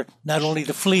for not only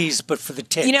the fleas, but for the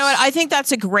ticks. You know what? I think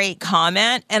that's a great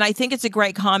comment. And I think it's a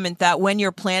great comment that when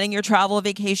you're planning your travel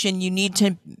vacation, you need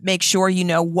to make sure you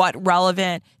know what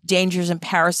relevant dangers and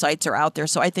parasites are out there.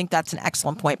 So I think that's an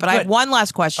excellent point. But I have one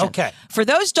last question. Okay. For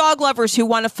those dog lovers who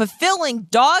want a fulfilling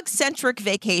dog-centric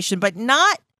vacation, but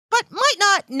might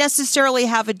not necessarily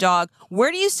have a dog,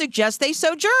 where do you suggest they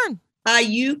sojourn?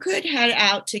 You could head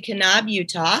out to Kanab,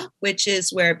 Utah, which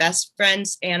is where Best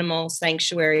Friends Animal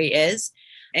Sanctuary is.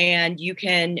 And you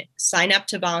can sign up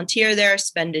to volunteer there,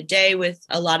 spend a day with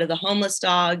a lot of the homeless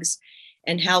dogs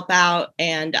and help out.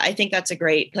 And I think that's a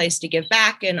great place to give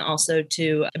back and also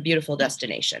to a beautiful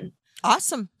destination.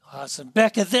 Awesome.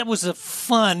 Becca, that was a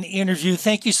fun interview.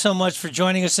 Thank you so much for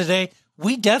joining us today.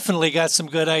 We definitely got some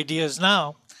good ideas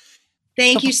now.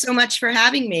 Thank you so much for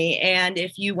having me. And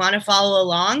if you want to follow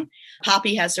along,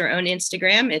 Poppy has her own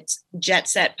Instagram. It's Jet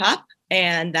Set Pup,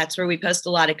 and that's where we post a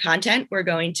lot of content. We're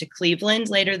going to Cleveland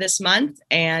later this month,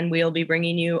 and we'll be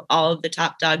bringing you all of the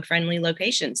top dog-friendly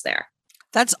locations there.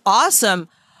 That's awesome.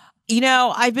 You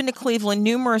know, I've been to Cleveland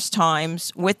numerous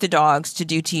times with the dogs to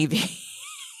do TV,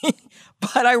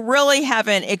 but I really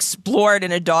haven't explored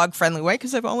in a dog-friendly way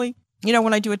because I've only,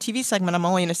 when I do a TV segment, I'm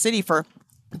only in a city for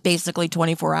basically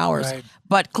 24 hours. Right.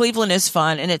 But Cleveland is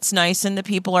fun and it's nice and the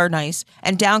people are nice.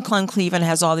 And downtown Cleveland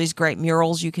has all these great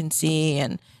murals you can see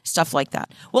and stuff like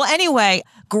that. Well, anyway,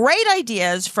 great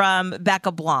ideas from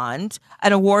Becca Blond,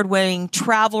 an award-winning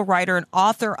travel writer and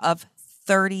author of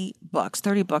 30 books.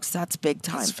 30 books, that's big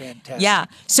time. That's fantastic. Yeah.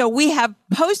 So we have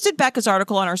posted Becca's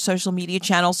article on our social media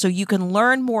channel so you can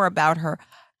learn more about her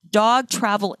dog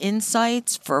travel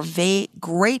insights for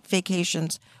great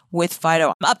vacations with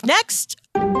Fido. Up next.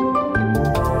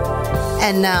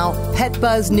 And now, Pet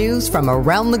Buzz news from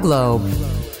around the globe.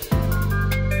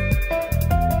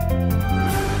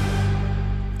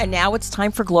 And now it's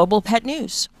time for Global Pet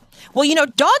News. Well,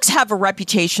 dogs have a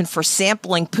reputation for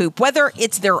sampling poop, whether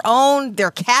it's their own,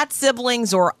 their cat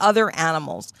siblings, or other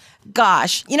animals.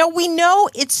 Gosh, we know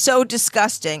it's so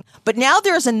disgusting, but now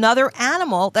there's another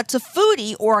animal that's a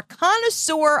foodie or a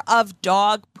connoisseur of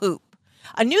dog poop.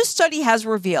 A new study has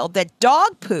revealed that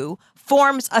dog poo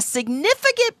forms a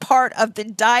significant part of the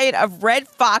diet of red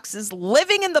foxes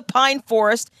living in the pine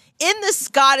forest in the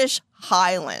Scottish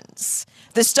Highlands.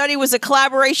 The study was a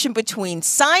collaboration between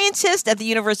scientists at the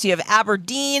University of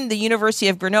Aberdeen, the University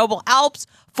of Grenoble Alps,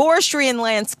 Forestry and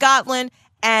Land Scotland,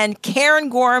 and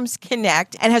Cairngorms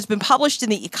Connect, and has been published in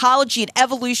the Ecology and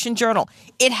Evolution Journal.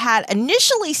 It had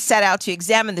initially set out to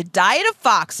examine the diet of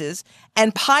foxes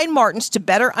and pine martens to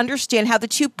better understand how the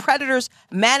two predators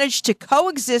managed to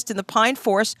coexist in the pine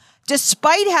forest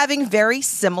despite having very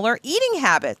similar eating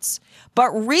habits.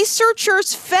 But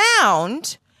researchers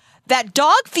found that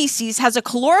dog feces has a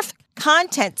calorific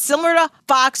content similar to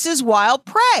foxes' wild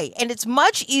prey, and it's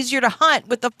much easier to hunt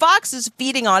with the foxes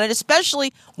feeding on it,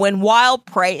 especially when wild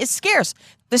prey is scarce.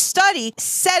 The study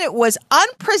said it was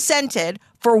unprecedented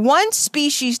for one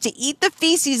species to eat the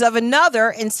feces of another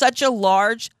in such a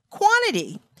large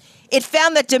quantity. It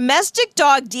found that domestic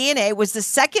dog DNA was the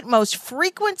second most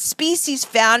frequent species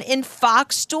found in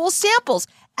fox stool samples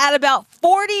at about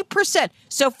 40%.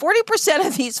 So 40%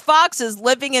 of these foxes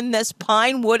living in this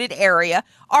pine-wooded area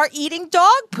are eating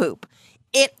dog poop.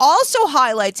 It also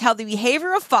highlights how the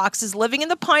behavior of foxes living in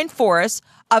the pine forests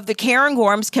of the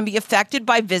cairngorms can be affected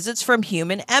by visits from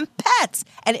human and pets,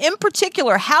 and in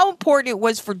particular, how important it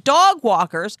was for dog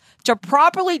walkers to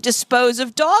properly dispose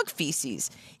of dog feces.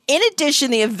 In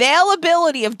addition, the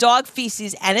availability of dog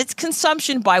feces and its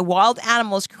consumption by wild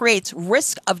animals creates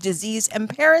risk of disease and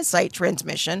parasite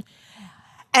transmission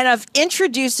and of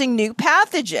introducing new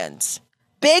pathogens.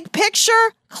 Big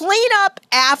picture, clean up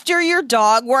after your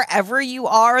dog wherever you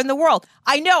are in the world.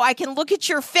 I know, I can look at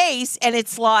your face and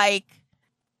it's like,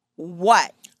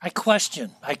 what? I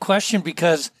question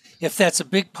because if that's a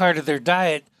big part of their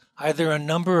diet, are there a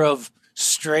number of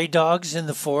stray dogs in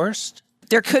the forest?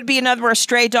 There could be a number of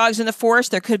stray dogs in the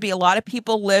forest. There could be a lot of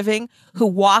people living who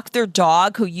walk their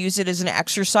dog, who use it as an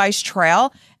exercise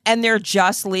trail, and they're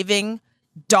just leaving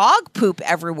dog poop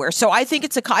everywhere. So I think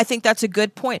that's a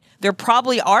good point. There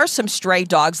probably are some stray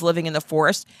dogs living in the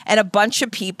forest and a bunch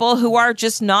of people who are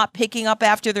just not picking up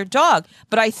after their dog.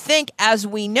 But I think, as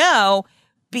we know,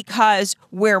 because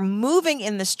we're moving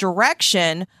in this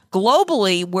direction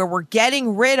globally where we're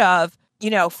getting rid of,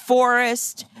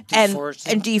 forest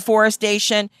and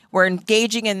deforestation. We're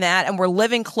engaging in that, and we're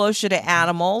living closer to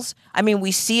animals. I mean,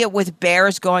 we see it with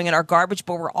bears going in our garbage,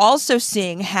 but we're also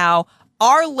seeing how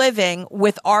our living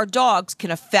with our dogs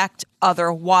can affect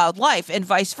other wildlife and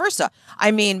vice versa. I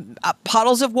mean,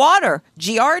 puddles of water,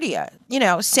 giardia,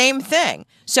 same thing.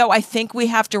 So I think we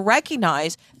have to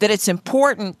recognize that it's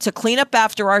important to clean up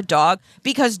after our dog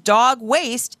because dog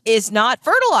waste is not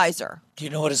fertilizer. Do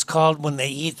you know what it's called when they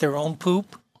eat their own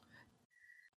poop?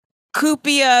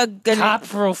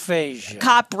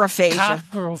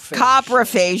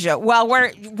 Coprophagia. Well,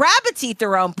 rabbits eat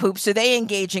their own poop, so they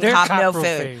engage in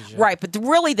coprophagia. Right, but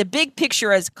really the big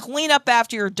picture is clean up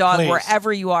after your dog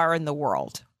wherever you are in the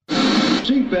world.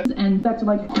 And that's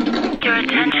like... Your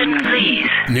attention, please.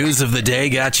 News of the day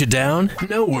got you down?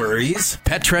 No worries.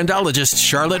 Petrendologist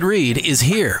Charlotte Reed is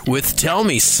here with Tell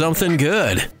Me Something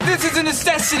Good. This is a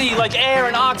necessity like air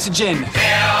and oxygen.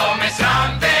 Tell me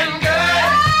something good.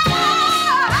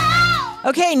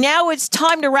 Okay, now it's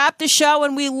time to wrap the show,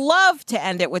 and we love to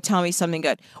end it with Tell Me Something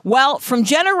Good. Well, from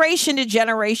generation to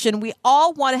generation, we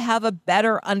all want to have a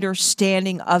better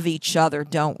understanding of each other,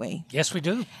 don't we? Yes, we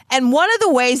do. And one of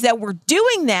the ways that we're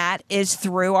doing that is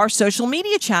through our social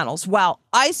media channels. Well,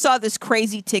 I saw this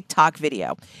crazy TikTok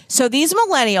video. So these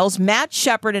millennials, Matt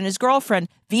Shepard and his girlfriend,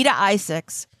 Vita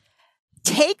Isaacs,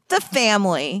 take the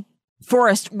family for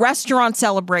a restaurant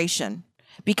celebration,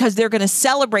 because they're going to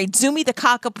celebrate Zumi the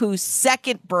Cockapoo's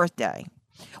 2nd birthday.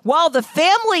 Well, the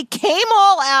family came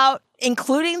all out,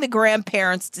 including the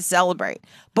grandparents, to celebrate.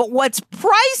 But what's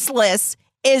priceless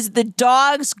is the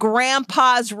dog's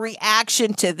grandpa's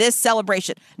reaction to this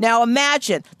celebration. Now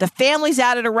imagine, the family's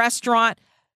out at a restaurant.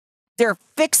 They're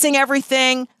fixing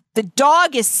everything. The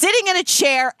dog is sitting in a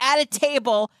chair at a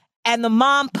table, and the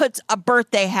mom puts a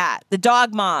birthday hat. The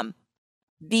dog mom,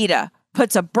 Vita,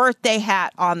 puts a birthday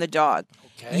hat on the dog.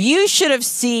 Okay. You should have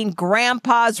seen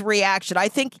Grandpa's reaction. I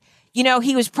think,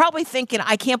 he was probably thinking,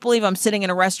 I can't believe I'm sitting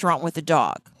in a restaurant with a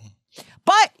dog.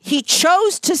 But he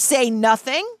chose to say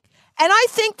nothing. And I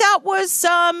think that was,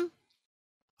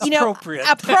 appropriate.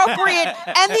 Appropriate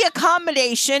and the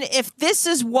accommodation. If this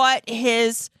is what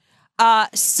his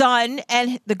son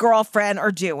and the girlfriend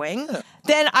are doing,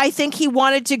 then I think he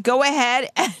wanted to go ahead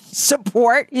and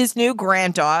support his new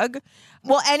granddog.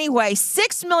 Well, anyway,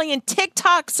 6 million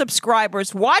TikTok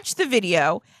subscribers watched the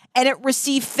video, and it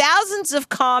received thousands of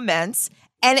comments,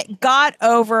 and it got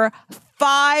over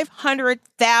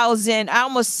 500,000,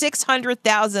 almost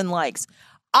 600,000 likes.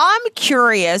 I'm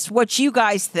curious what you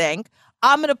guys think.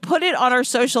 I'm going to put it on our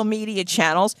social media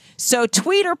channels. So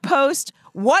tweet or post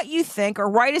what you think, or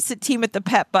write us at Team at the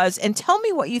Pet Buzz and tell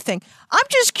me what you think. I'm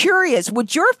just curious.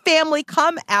 Would your family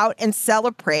come out and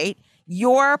celebrate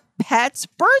your pet's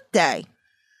birthday?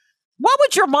 What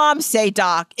would your mom say,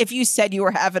 Doc, if you said you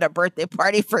were having a birthday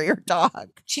party for your dog?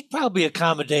 She'd probably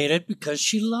accommodate it because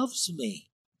she loves me.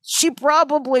 She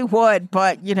probably would,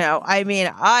 but,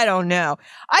 I don't know.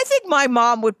 I think my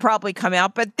mom would probably come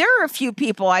out, but there are a few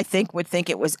people I think would think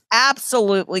it was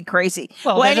absolutely crazy.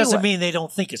 Well, that doesn't mean they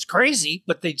don't think it's crazy,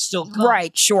 but they'd still come.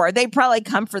 Right, sure. They'd probably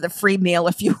come for the free meal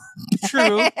if you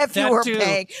were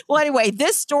paying. Well, anyway,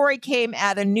 this story came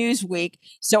out of Newsweek,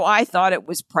 so I thought it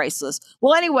was priceless.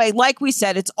 Well, anyway, like we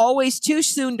said, it's always too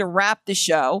soon to wrap the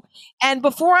show. And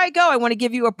before I go, I want to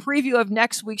give you a preview of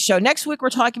next week's show. Next week,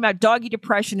 we're talking about doggy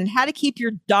depression and how to keep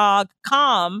your dog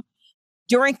calm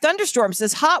during thunderstorms.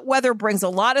 This hot weather brings a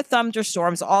lot of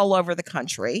thunderstorms all over the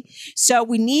country. So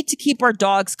we need to keep our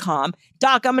dogs calm.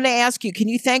 Doc, I'm going to ask you, can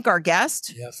you thank our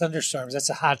guest? Yeah, thunderstorms. That's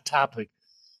a hot topic.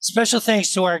 Special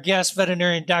thanks to our guest,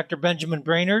 veterinarian Dr. Benjamin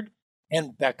Brainard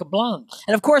and Becca Blond.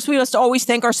 And of course, we must always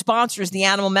thank our sponsors, the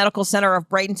Animal Medical Center of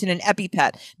Bradenton and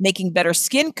EpiPet, making better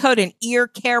skin, coat, and ear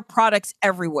care products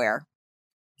everywhere.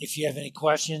 If you have any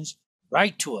questions,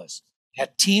 write to us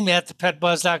at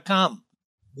team@thepetbuzz.com.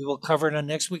 We will cover it on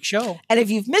next week's show. And if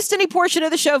you've missed any portion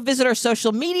of the show, visit our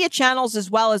social media channels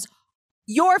as well as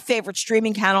your favorite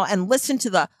streaming channel and listen to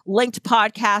the linked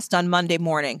podcast on Monday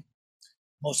morning.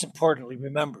 Most importantly,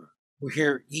 remember, we're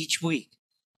here each week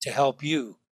to help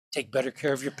you take better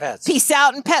care of your pets. Peace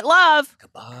out and pet love.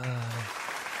 Goodbye.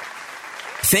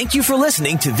 Thank you for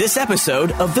listening to this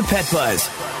episode of The Pet Buzz.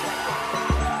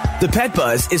 The Pet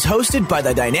Buzz is hosted by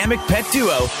the dynamic pet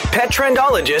duo,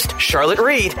 Petrendologist Charlotte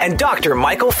Reed and Dr.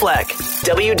 Michael Fleck.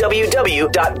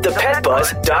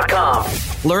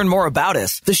 www.thepetbuzz.com. Learn more about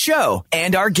us, the show,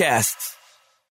 and our guests.